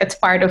 like it's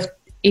part of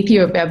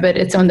Ethiopia, but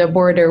it's on the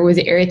border with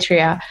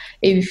Eritrea.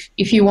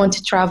 If you want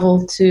to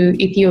travel to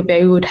Ethiopia,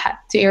 you would have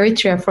to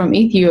Eritrea from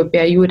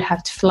Ethiopia, you would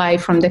have to fly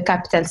from the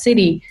capital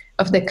city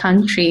of the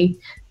country.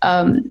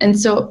 And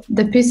so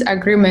the peace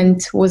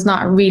agreement was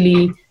not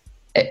really,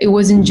 it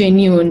wasn't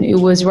genuine.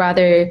 It was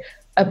rather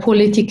a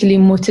politically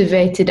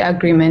motivated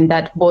agreement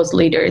that both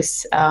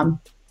leaders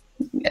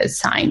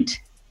signed.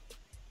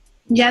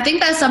 Yeah, I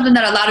think that's something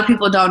that a lot of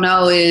people don't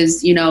know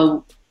is,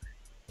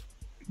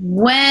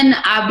 when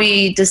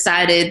Abiy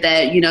decided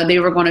that, they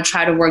were going to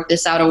try to work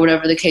this out or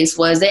whatever the case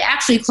was, they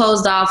actually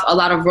closed off a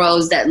lot of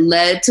roads that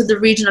led to the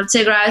region of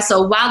Tigray.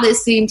 So while it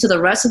seemed to the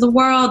rest of the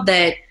world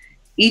that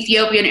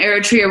Ethiopia and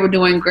Eritrea were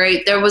doing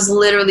great, there was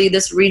literally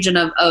this region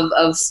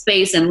of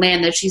space and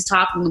land that she's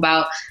talking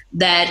about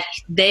that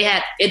they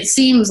had, it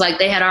seems like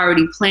they had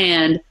already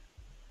planned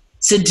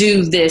to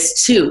do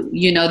this too.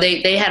 You know,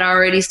 they had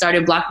already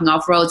started blocking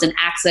off roads and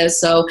access.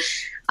 So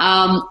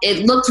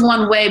it looked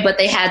one way, but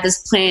they had this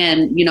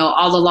plan, you know,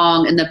 all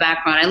along in the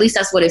background. At least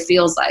that's what it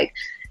feels like.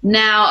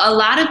 Now, a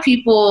lot of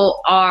people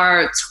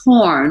are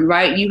torn,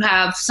 right? You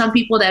have some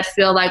people that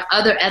feel like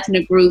other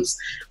ethnic groups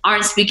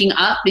aren't speaking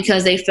up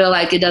because they feel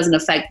like it doesn't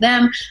affect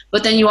them.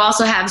 But then you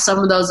also have some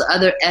of those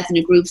other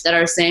ethnic groups that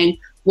are saying,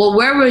 well,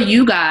 where were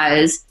you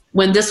guys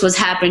when this was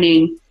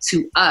happening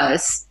to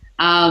us?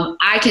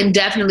 I can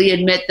definitely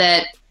admit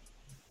that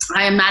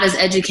I am not as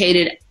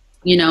educated,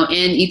 you know,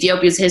 in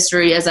Ethiopia's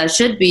history as I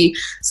should be.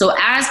 So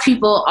as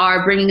people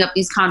are bringing up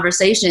these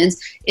conversations,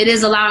 it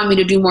is allowing me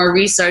to do more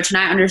research. And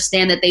I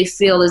understand that they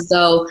feel as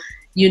though,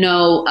 you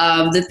know,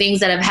 the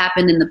things that have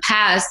happened in the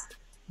past,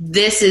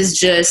 this is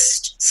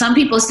just, some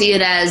people see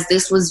it as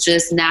this was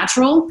just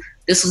natural.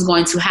 This was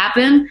going to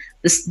happen.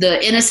 The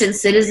innocent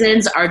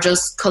citizens are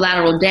just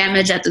collateral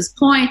damage at this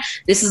point.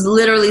 This is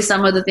literally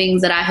some of the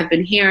things that I have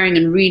been hearing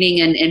and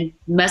reading and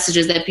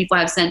messages that people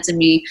have sent to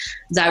me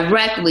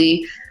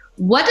directly.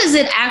 What is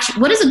it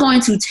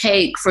going to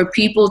take for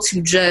people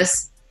to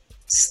just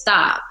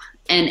stop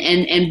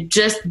and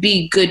just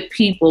be good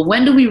people?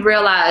 When do we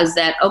realize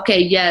that, okay,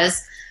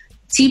 yes,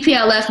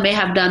 TPLF may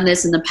have done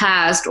this in the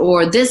past,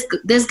 or this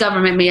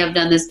government may have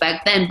done this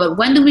back then, but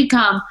when do we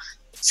come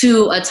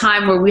to a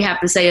time where we have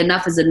to say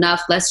enough is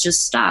enough, let's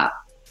just stop?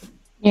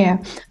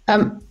 Yeah.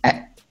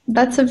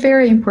 That's a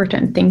very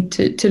important thing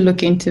to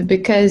look into,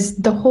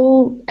 because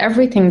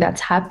everything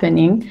that's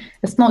happening,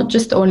 it's not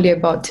just only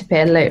about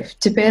TPLF.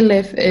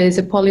 TPLF is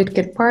a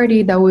political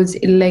party that was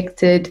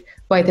elected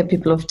by the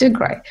people of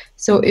Tigray.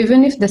 So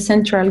even if the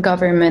central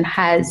government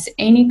has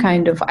any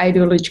kind of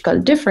ideological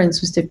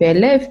difference with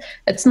TPLF,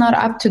 it's not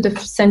up to the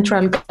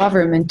central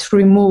government to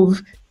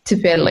remove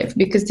TPLF,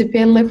 because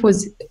TPLF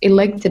was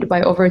elected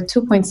by over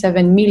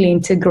 2.7 million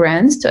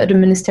Tigrayans to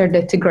administer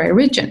the Tigray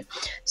region.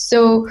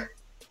 So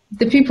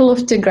the people of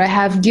Tigray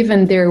have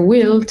given their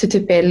will to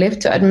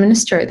TPLF to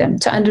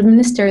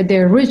administer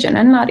their region,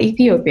 and not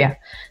Ethiopia.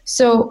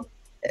 So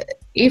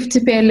if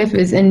TPLF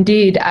is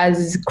indeed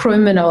as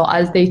criminal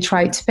as they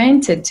try to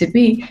paint it to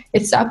be,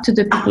 it's up to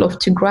the people of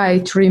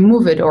Tigray to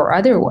remove it or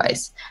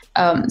otherwise.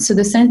 So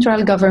the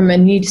central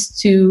government needs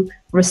to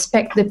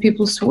respect the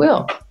people's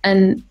will,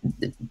 and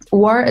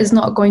war is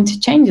not going to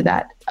change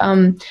that.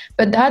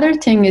 But the other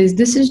thing is,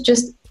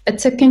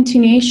 it's a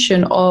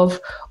continuation of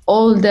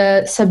all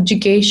the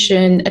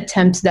subjugation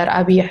attempts that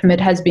Abiy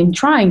Ahmed has been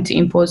trying to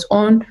impose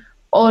on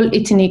all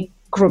ethnic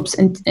groups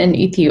in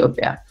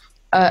Ethiopia.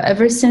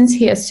 Ever since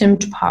he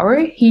assumed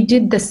power, he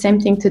did the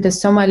same thing to the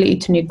Somali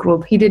ethnic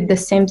group. He did the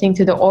same thing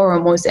to the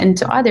Oromos and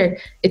to other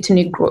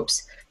ethnic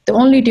groups. The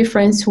only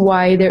difference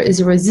why there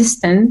is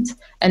resistance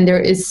and there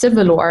is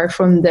civil war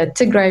from the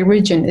Tigray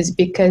region is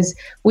because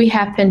we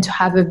happen to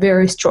have a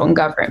very strong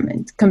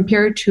government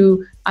compared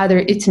to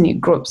other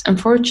ethnic groups.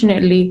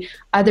 Unfortunately,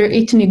 other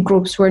ethnic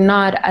groups were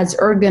not as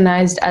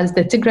organized as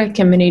the Tigray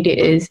community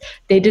is.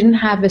 They didn't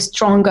have a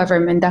strong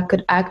government that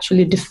could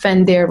actually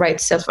defend their right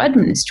to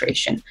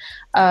self-administration.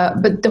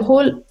 But the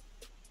whole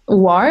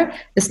war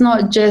is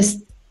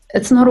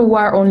it's not a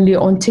war only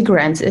on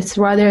Tigrayans. It's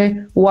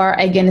rather war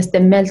against the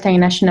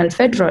multinational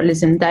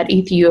federalism that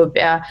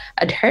Ethiopia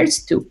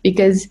adheres to,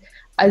 because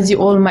as you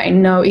all might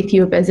know,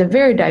 Ethiopia is a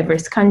very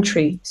diverse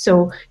country.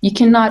 So you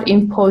cannot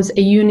impose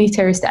a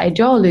unitarist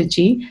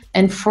ideology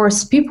and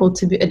force people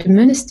to be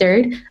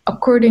administered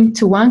according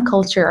to one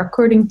culture,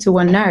 according to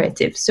one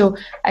narrative. So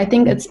I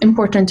think it's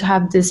important to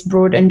have this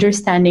broad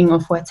understanding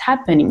of what's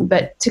happening.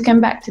 But to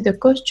come back to the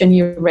question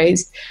you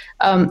raised,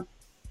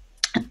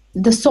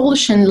 the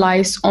solution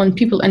lies on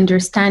people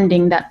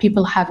understanding that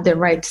people have the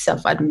right to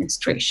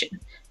self-administration,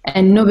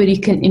 and nobody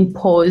can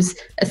impose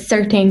a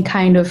certain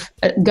kind of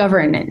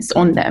governance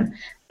on them.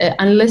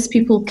 Unless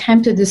people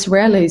come to this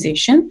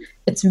realization,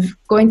 it's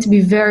going to be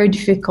very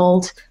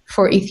difficult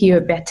for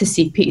Ethiopia to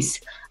see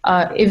peace.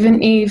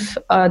 Even if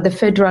the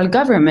federal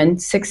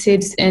government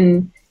succeeds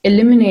in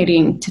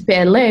eliminating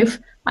TPLF,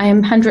 I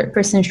am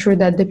 100% sure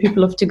that the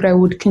people of Tigray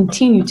would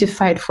continue to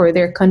fight for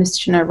their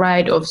constitutional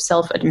right of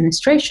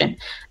self-administration.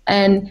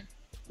 And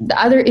the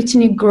other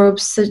ethnic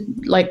groups,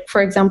 like, for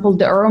example,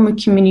 the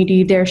Oromo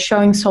community, they're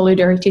showing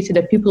solidarity to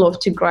the people of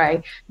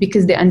Tigray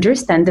because they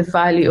understand the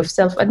value of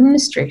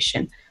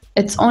self-administration.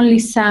 It's only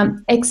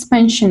some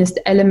expansionist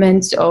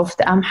elements of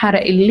the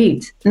Amhara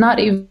elite, not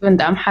even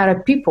the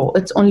Amhara people.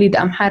 It's only the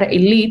Amhara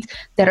elite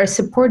that are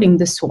supporting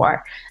this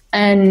war.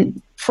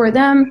 And for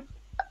them,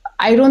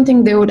 I don't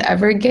think they would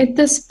ever get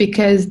this,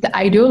 because the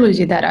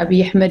ideology that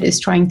Abiy Ahmed is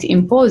trying to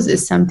impose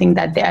is something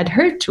that they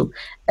adhere to.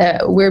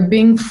 We're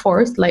being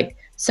forced, like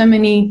so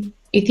many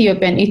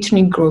Ethiopian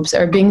ethnic groups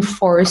are being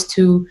forced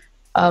to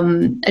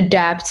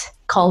adapt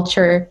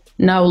culture,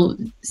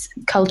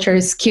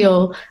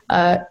 skill,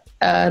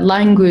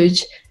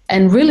 language,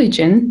 and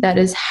religion that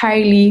is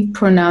highly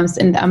pronounced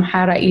in the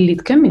Amhara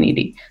elite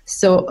community.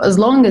 So as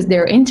long as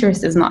their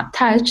interest is not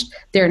touched,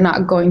 they're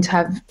not going to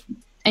have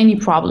any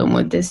problem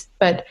with this.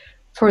 But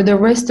for the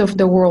rest of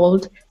the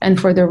world and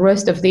for the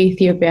rest of the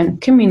Ethiopian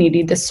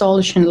community, the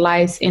solution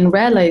lies in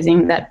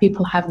realizing that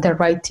people have the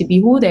right to be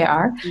who they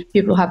are,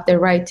 people have the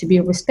right to be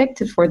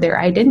respected for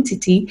their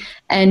identity,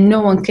 and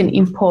no one can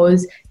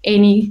impose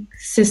any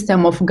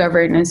system of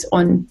governance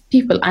on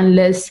people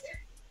unless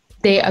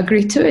they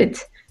agree to it.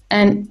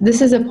 And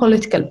this is a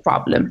political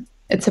problem.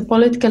 It's a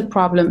political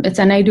problem. It's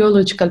an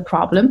ideological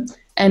problem,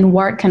 and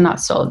war cannot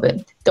solve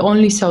it. The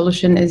only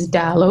solution is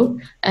dialogue,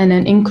 and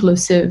an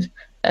inclusive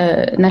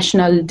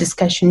national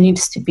discussion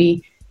needs to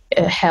be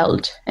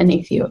held in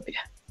Ethiopia.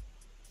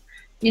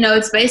 You know,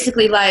 it's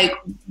basically like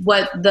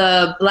what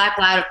the Black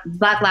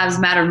Lives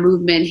Matter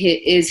movement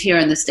is here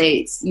in the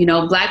States. You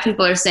know, Black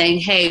people are saying,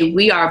 hey,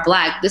 we are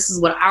Black. This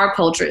is what our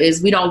culture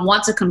is. We don't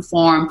want to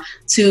conform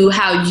to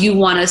how you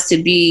want us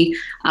to be.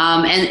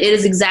 And it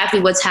is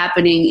exactly what's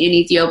happening in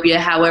Ethiopia.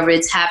 However,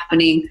 it's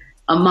happening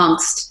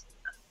amongst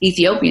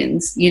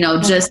Ethiopians, you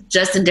know,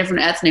 just in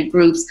different ethnic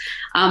groups.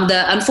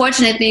 The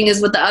unfortunate thing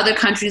is with the other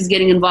countries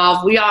getting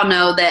involved, we all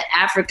know that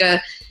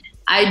Africa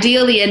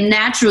ideally and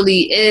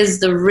naturally is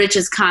the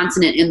richest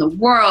continent in the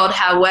world.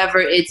 However,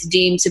 it's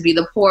deemed to be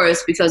the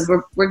poorest because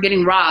we're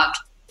getting robbed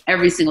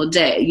every single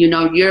day. You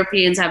know,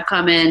 Europeans have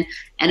come in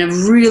and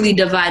have really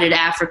divided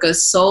Africa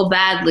so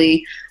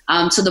badly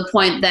to the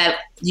point that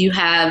you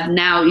have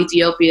now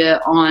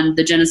Ethiopia on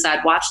the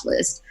genocide watch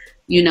list.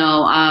 You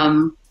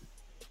know,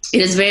 it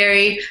is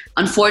very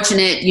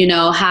unfortunate, you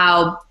know,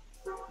 how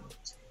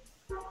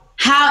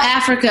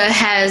Africa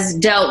has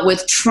dealt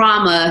with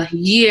trauma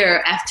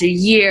year after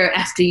year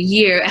after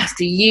year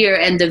after year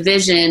and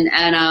division.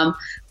 And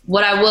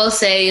what I will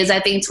say is I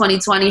think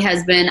 2020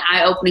 has been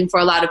eye-opening for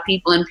a lot of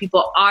people, and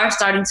people are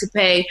starting to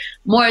pay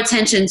more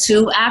attention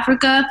to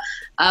Africa.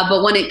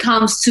 But when it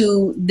comes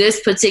to this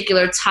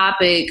particular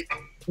topic,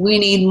 we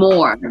need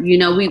more. You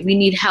know, we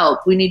need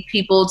help. We need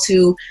people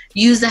to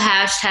use the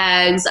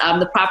hashtags,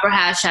 the proper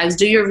hashtags,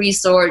 do your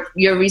research,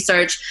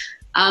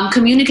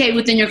 communicate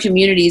within your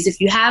communities.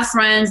 If you have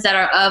friends that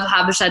are of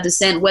Habesha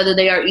descent, whether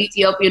they are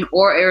Ethiopian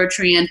or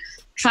Eritrean,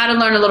 try to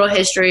learn a little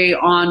history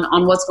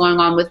on what's going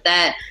on with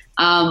that.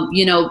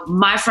 You know,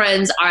 my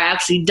friends are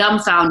actually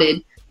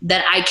dumbfounded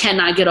that I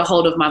cannot get a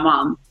hold of my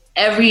mom.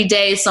 Every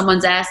day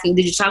someone's asking,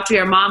 did you talk to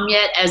your mom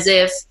yet? As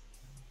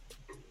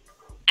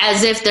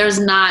if there's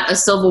not a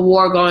civil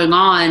war going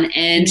on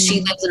and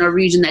she lives in a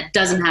region that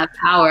doesn't have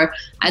power.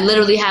 I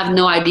literally have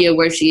no idea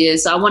where she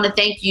is. So I want to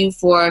thank you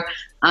for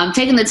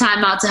taking the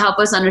time out to help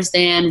us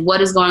understand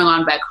what is going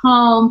on back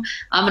home.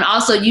 And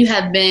also you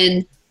have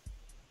been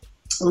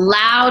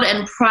loud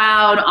and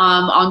proud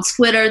on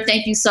Twitter.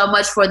 Thank you so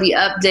much for the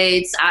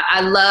updates.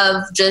 I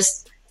love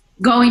just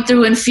going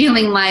through and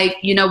feeling like,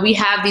 you know, we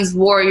have these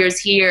warriors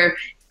here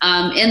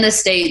in the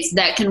States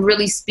that can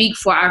really speak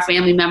for our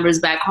family members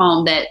back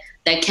home that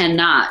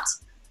cannot.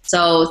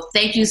 So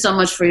thank you so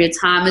much for your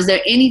time. Is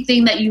there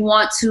anything that you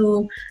want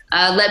to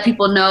let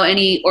people know,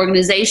 any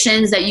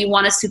organizations that you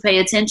want us to pay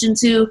attention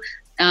to,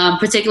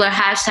 particular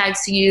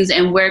hashtags to use,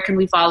 and where can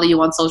we follow you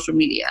on social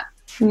media?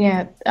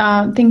 Yeah,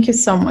 thank you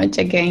so much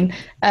again.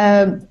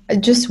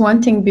 Just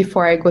one thing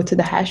before I go to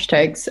the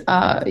hashtags,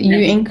 you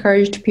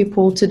encouraged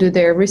people to do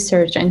their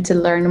research and to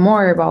learn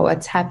more about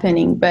what's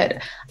happening,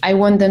 but I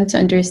want them to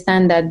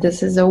understand that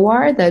this is a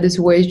war that is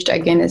waged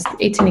against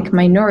ethnic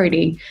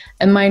minority,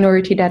 a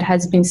minority that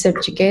has been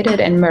subjugated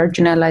and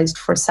marginalized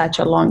for such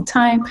a long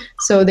time.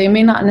 So they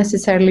may not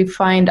necessarily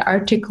find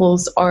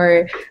articles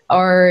or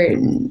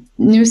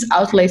news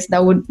outlets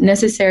that would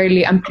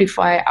necessarily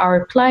amplify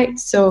our plight.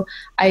 So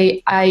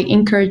I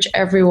encourage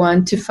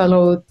everyone to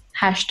follow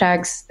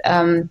hashtags,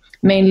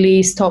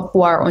 mainly Stop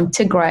War on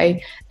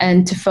Tigray,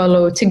 and to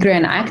follow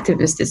Tigrayan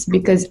activists,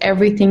 because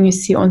everything you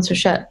see on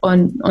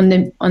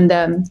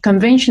the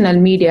conventional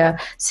media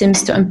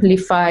seems to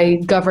amplify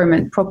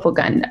government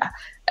propaganda.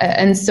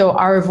 And so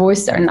our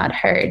voices are not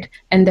heard.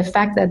 And the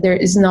fact that there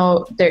is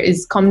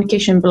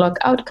communication block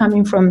out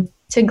coming from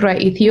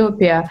Tigray,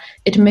 Ethiopia,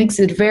 it makes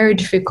it very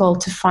difficult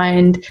to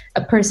find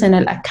a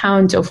personal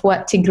account of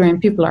what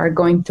Tigrayan people are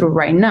going through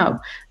right now.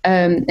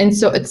 And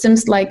so it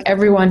seems like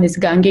everyone is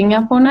ganging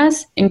up on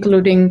us,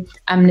 including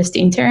Amnesty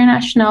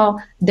International.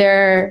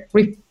 They're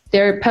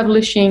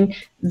publishing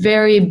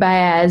very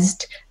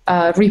biased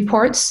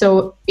reports.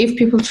 So if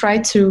people try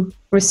to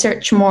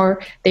research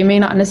more, they may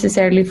not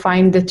necessarily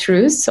find the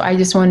truth. So I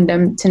just want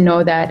them to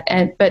know that.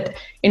 But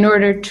in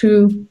order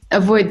to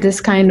avoid this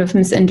kind of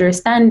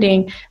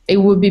misunderstanding, it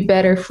would be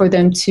better for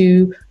them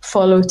to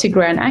follow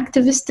Tigrayan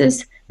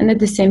activists and at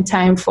the same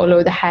time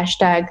follow the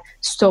hashtag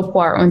Stop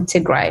War on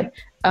Tigray.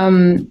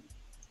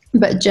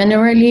 But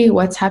generally,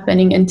 what's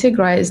happening in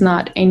Tigray is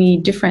not any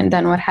different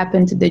than what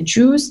happened to the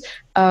Jews.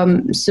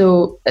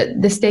 So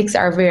the stakes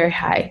are very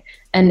high.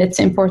 And it's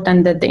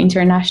important that the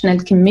international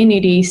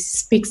community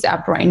speaks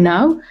up right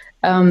now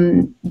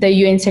The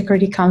UN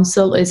Security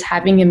Council is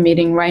having a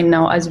meeting right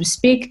now as we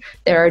speak.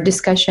 There are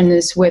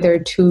discussions whether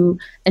to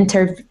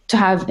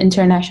have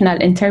international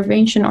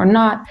intervention or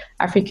not.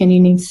 African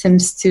Union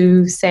seems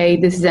to say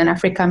this is an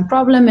African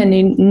problem and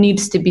it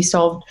needs to be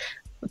solved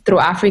through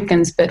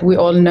Africans, but we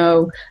all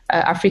know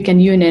African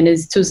Union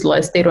is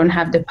toothless. They don't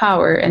have the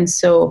power. And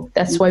so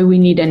that's why we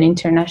need an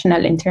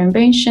international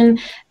intervention.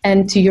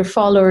 And to your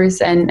followers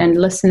and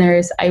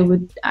listeners, I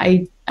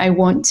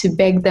want to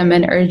beg them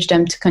and urge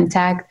them to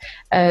contact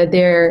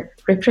their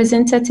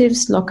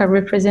representatives, local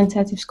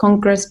representatives,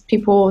 Congress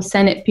people,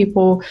 Senate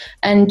people,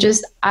 and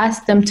just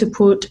ask them to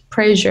put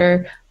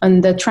pressure on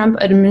the Trump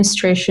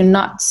administration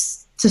not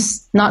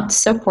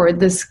support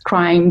this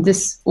crime,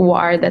 this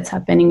war that's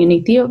happening in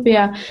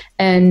Ethiopia,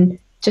 and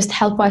just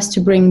help us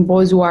to bring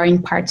both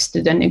warring parts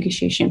to the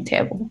negotiation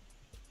table.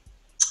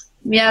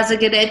 Miaza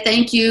Gede,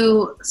 thank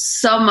you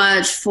so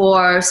much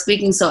for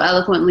speaking so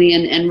eloquently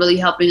and really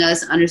helping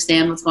us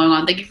understand what's going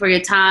on. Thank you for your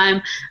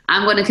time.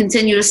 I'm going to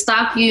continue to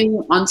stalk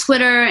you on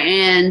Twitter,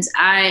 and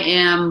I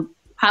am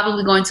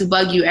probably going to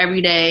bug you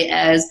every day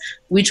as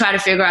we try to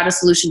figure out a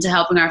solution to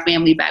helping our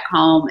family back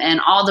home and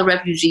all the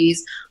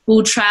refugees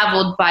who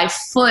traveled by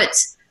foot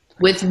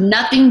with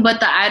nothing but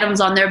the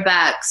items on their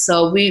backs.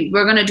 So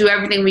we're going to do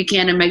everything we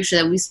can to make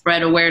sure that we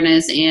spread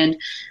awareness and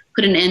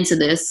put an end to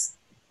this.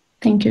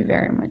 Thank you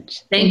very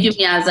much. Thank you,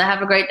 Miaza.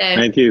 Have a great day.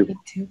 Thank you. You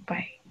too.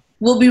 Bye.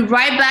 We'll be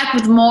right back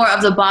with more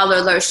of the Baller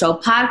Alert Show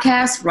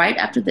podcast right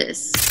after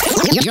this.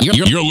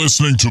 You're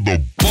listening to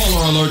the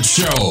Baller Alert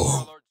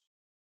Show.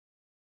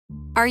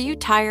 Are you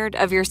tired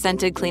of your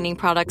scented cleaning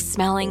products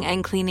smelling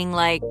and cleaning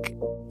like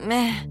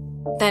meh?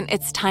 Then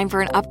it's time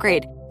for an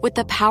upgrade with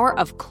the power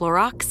of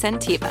Clorox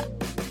Scentiva.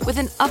 With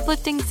an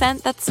uplifting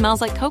scent that smells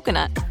like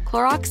coconut,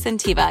 Clorox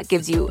Scentiva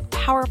gives you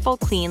powerful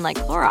clean like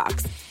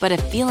Clorox, but a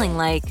feeling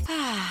like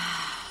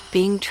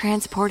being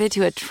transported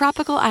to a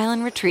tropical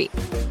island retreat.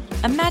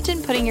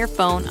 Imagine putting your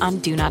phone on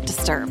Do Not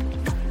Disturb,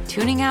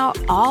 tuning out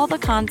all the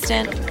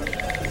constant,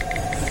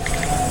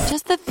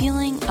 just the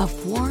feeling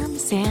of warm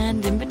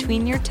sand in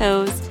between your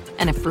toes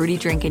and a fruity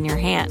drink in your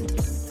hand.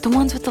 The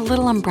ones with the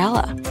little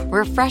umbrella.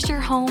 Refresh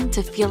your home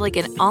to feel like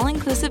an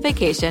all-inclusive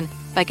vacation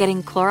by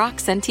getting Clorox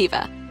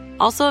Scentiva.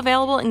 Also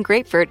available in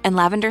grapefruit and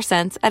lavender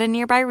scents at a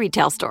nearby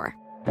retail store.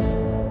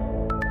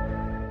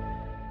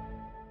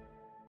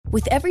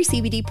 With every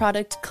CBD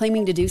product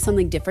claiming to do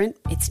something different,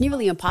 it's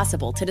nearly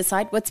impossible to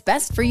decide what's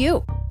best for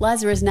you.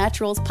 Lazarus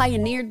Naturals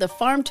pioneered the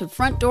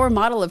farm-to-front-door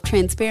model of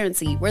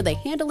transparency, where they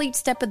handle each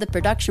step of the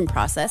production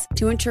process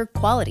to ensure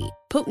quality,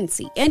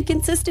 potency, and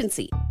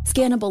consistency.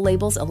 Scannable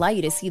labels allow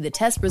you to see the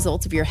test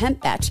results of your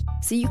hemp batch,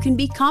 so you can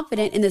be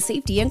confident in the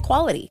safety and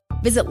quality.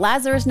 Visit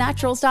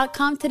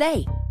LazarusNaturals.com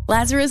today.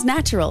 Lazarus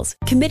Naturals,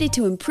 committed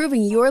to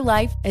improving your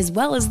life as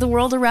well as the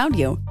world around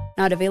you.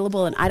 Not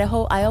available in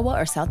Idaho, Iowa,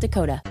 or South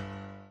Dakota.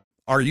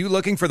 Are you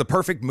looking for the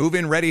perfect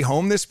move-in ready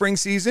home this spring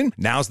season?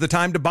 Now's the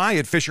time to buy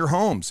at Fisher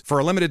Homes. For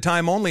a limited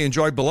time only,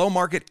 enjoy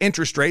below-market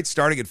interest rates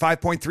starting at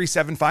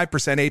 5.375%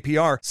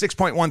 APR,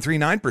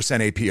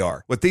 6.139%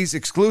 APR. With these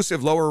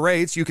exclusive lower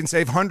rates, you can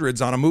save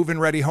hundreds on a move-in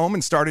ready home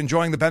and start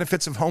enjoying the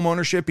benefits of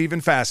homeownership even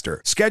faster.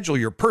 Schedule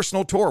your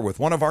personal tour with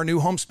one of our new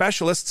home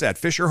specialists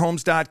at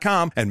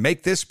FisherHomes.com and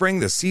make this spring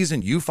the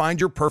season you find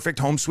your perfect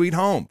home sweet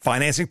home.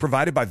 Financing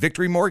provided by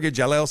Victory Mortgage,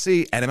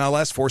 LLC,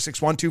 NMLS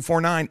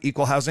 461249,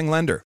 Equal Housing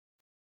Lender.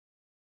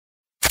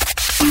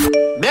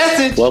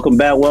 Message. Welcome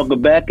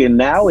back, and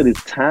now it is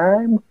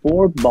time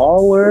for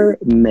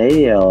Baller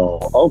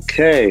Mail.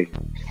 Okay.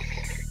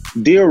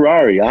 Dear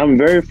Rari, I'm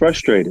very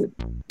frustrated.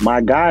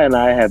 My guy and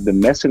I have been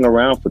messing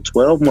around for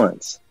 12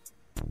 months.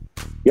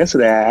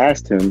 Yesterday I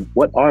asked him,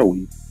 what are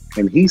we?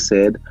 And he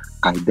said,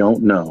 I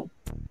don't know.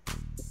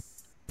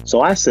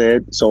 So I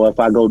said, so if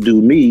I go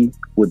do me,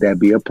 would that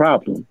be a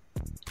problem?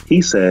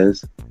 He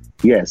says,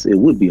 yes, it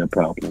would be a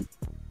problem.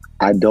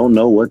 I don't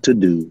know what to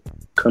do.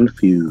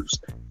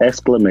 Confused!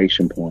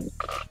 Exclamation point.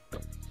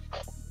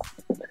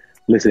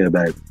 Listen,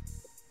 babe.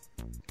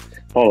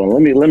 Hold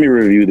on. Let me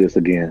review this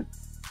again.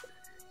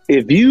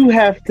 If you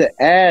have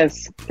to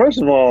ask, first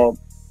of all,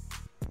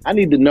 I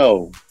need to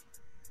know,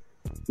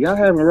 y'all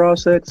having raw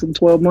sex in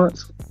 12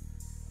 months?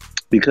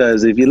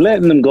 Because if you're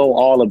letting them go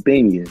all up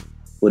in you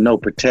with no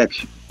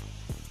protection,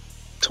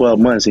 12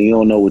 months and you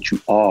don't know what you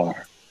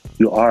are,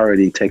 you're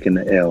already taking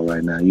the L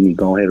right now. You need to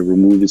go ahead and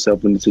remove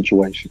yourself from the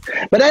situation.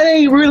 But that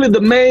ain't really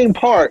the main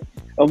part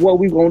of what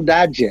we're going to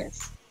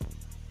digest.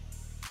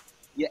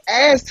 You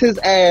asked his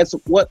ass,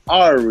 what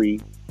are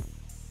we?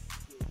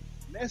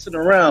 Messing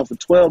around for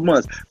 12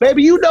 months.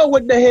 Baby, you know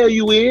what the hell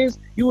you is.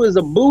 You was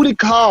a booty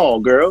call,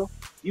 girl.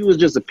 You was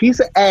just a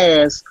piece of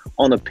ass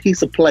on a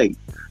piece of plate.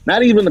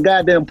 Not even a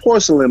goddamn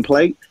porcelain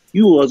plate.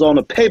 You was on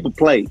a paper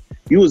plate.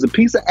 You was a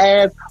piece of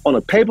ass on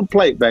a paper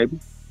plate, baby.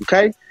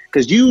 Okay?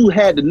 Because you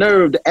had the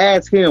nerve to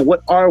ask him,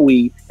 what are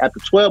we,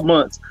 after 12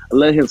 months, and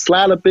let him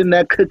slide up in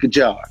that cookie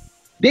jar.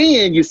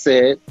 Then you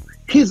said,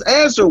 his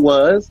answer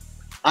was,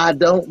 I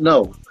don't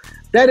know.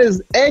 That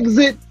is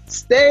exit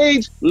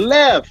stage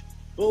left,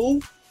 boo.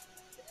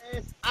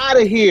 Ass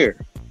out of here.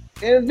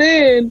 And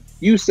then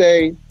you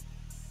say,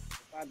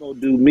 if I go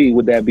do me,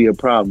 would that be a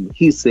problem?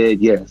 He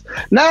said yes.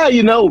 Now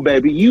you know,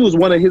 baby, you was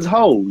one of his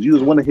hoes. You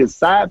was one of his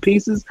side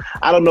pieces.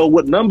 I don't know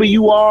what number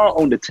you are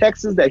on the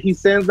texts that he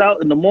sends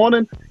out in the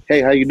morning.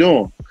 Hey, how you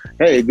doing?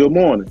 Hey, good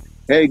morning.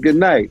 Hey, good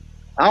night.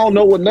 I don't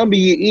know what number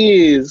you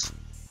is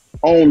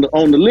on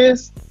the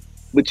list,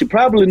 but you're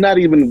probably not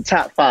even in the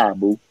top 5,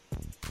 boo.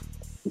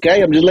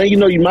 Okay, I'm just letting you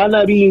know you might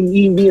not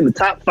even be in the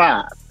top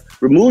 5.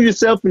 Remove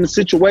yourself from the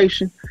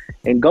situation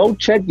and go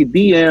check your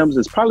DMs.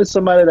 There's probably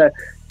somebody that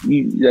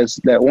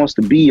wants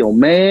to be your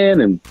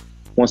man and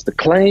wants to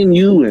claim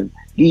you and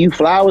give you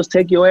flowers,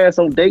 take your ass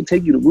on date,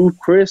 take you to Ruth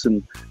Chris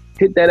and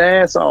hit that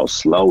ass all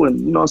slow and,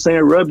 you know what I'm saying,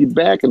 rub your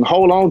back and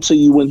hold on to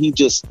you when he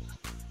just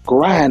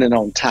grinding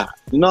on top.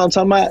 You know what I'm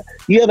talking about?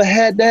 You ever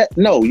had that?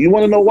 No. You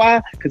want to know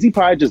why? Because he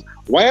probably just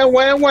wham,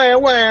 wham,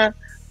 wham, wham.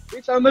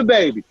 Bitch, I'm the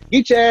baby.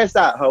 Get your ass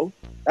out, ho.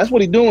 That's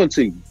what he doing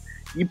to you.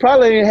 You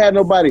probably ain't had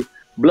nobody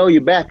blow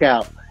your back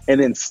out and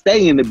then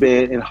stay in the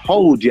bed and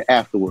hold you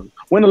afterwards.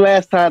 When the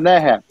last time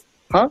that happened?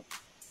 Huh?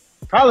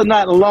 Probably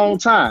not in a long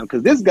time,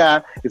 because this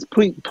guy is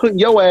putting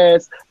your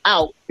ass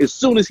out as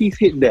soon as he's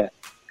hit that,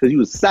 because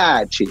you a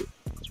side chick.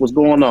 That's what's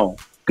going on.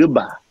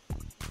 Goodbye.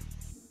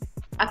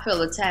 I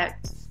feel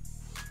attacked.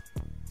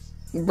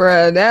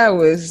 Bruh, that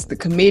was the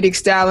comedic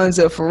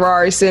stylings of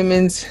Ferrari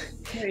Simmons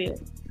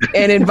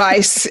and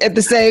advice at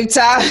the same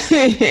time.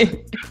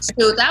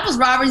 Shoot, that was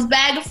Rory's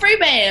bag of free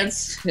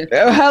bands.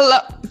 Hello,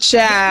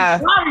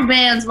 child. Rory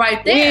bands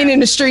right there. We ain't in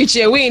the street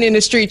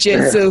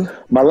yet, Sue.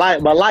 My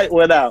light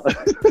went out.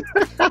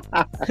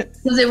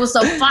 Because it was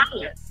so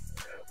fire.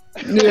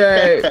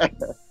 Yeah.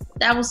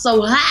 That was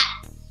so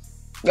hot.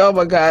 Oh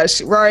my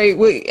gosh. Right.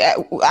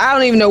 I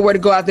don't even know where to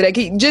go after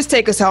that. Just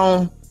take us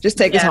home. Just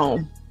take us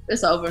home.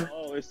 It's over.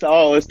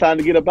 It's time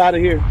to get up out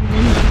of here.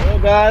 Well,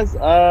 guys,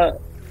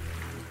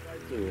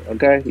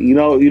 okay. You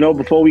know,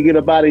 before we get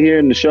up out of here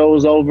and the show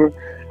is over,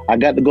 I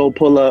got to go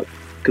pull up,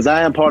 because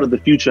I am part of the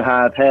Future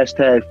Hive,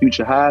 #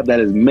 Future Hive. That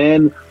is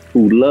men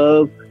who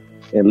love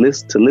and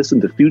listen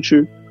to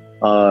Future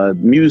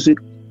music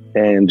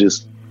and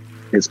just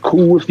is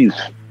cool with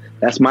Future.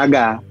 That's my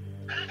guy.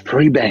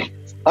 Free bands.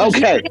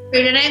 Okay.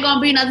 It ain't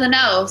gonna be nothing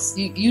else.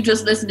 You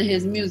just listen to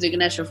his music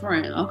and that's your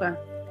friend. Okay.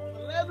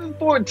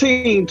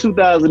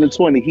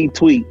 11/14/2020, he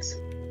tweets,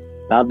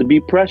 not to be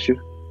pressured,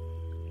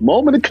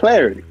 moment of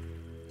clarity.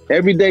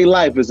 Everyday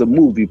life is a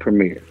movie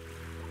premiere.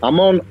 I'm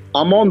on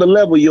the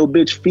level your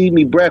bitch feed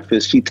me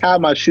breakfast. She tie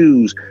my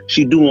shoes.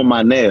 She doing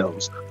my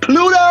nails.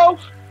 Pluto,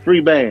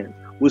 free band.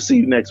 We'll see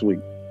you next week.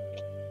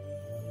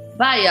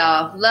 Bye,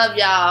 y'all. Love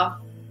y'all.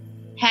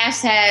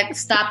 #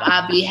 stop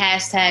IB. #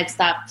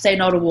 stop say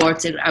no to war.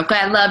 Okay,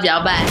 I love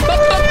y'all. Bye.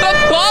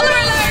 Baller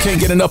Alert! Can't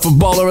get enough of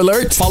Baller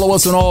Alert? Follow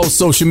us on all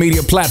social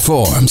media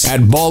platforms at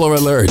Baller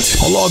Alert.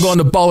 Or log on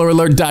to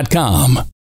balleralert.com.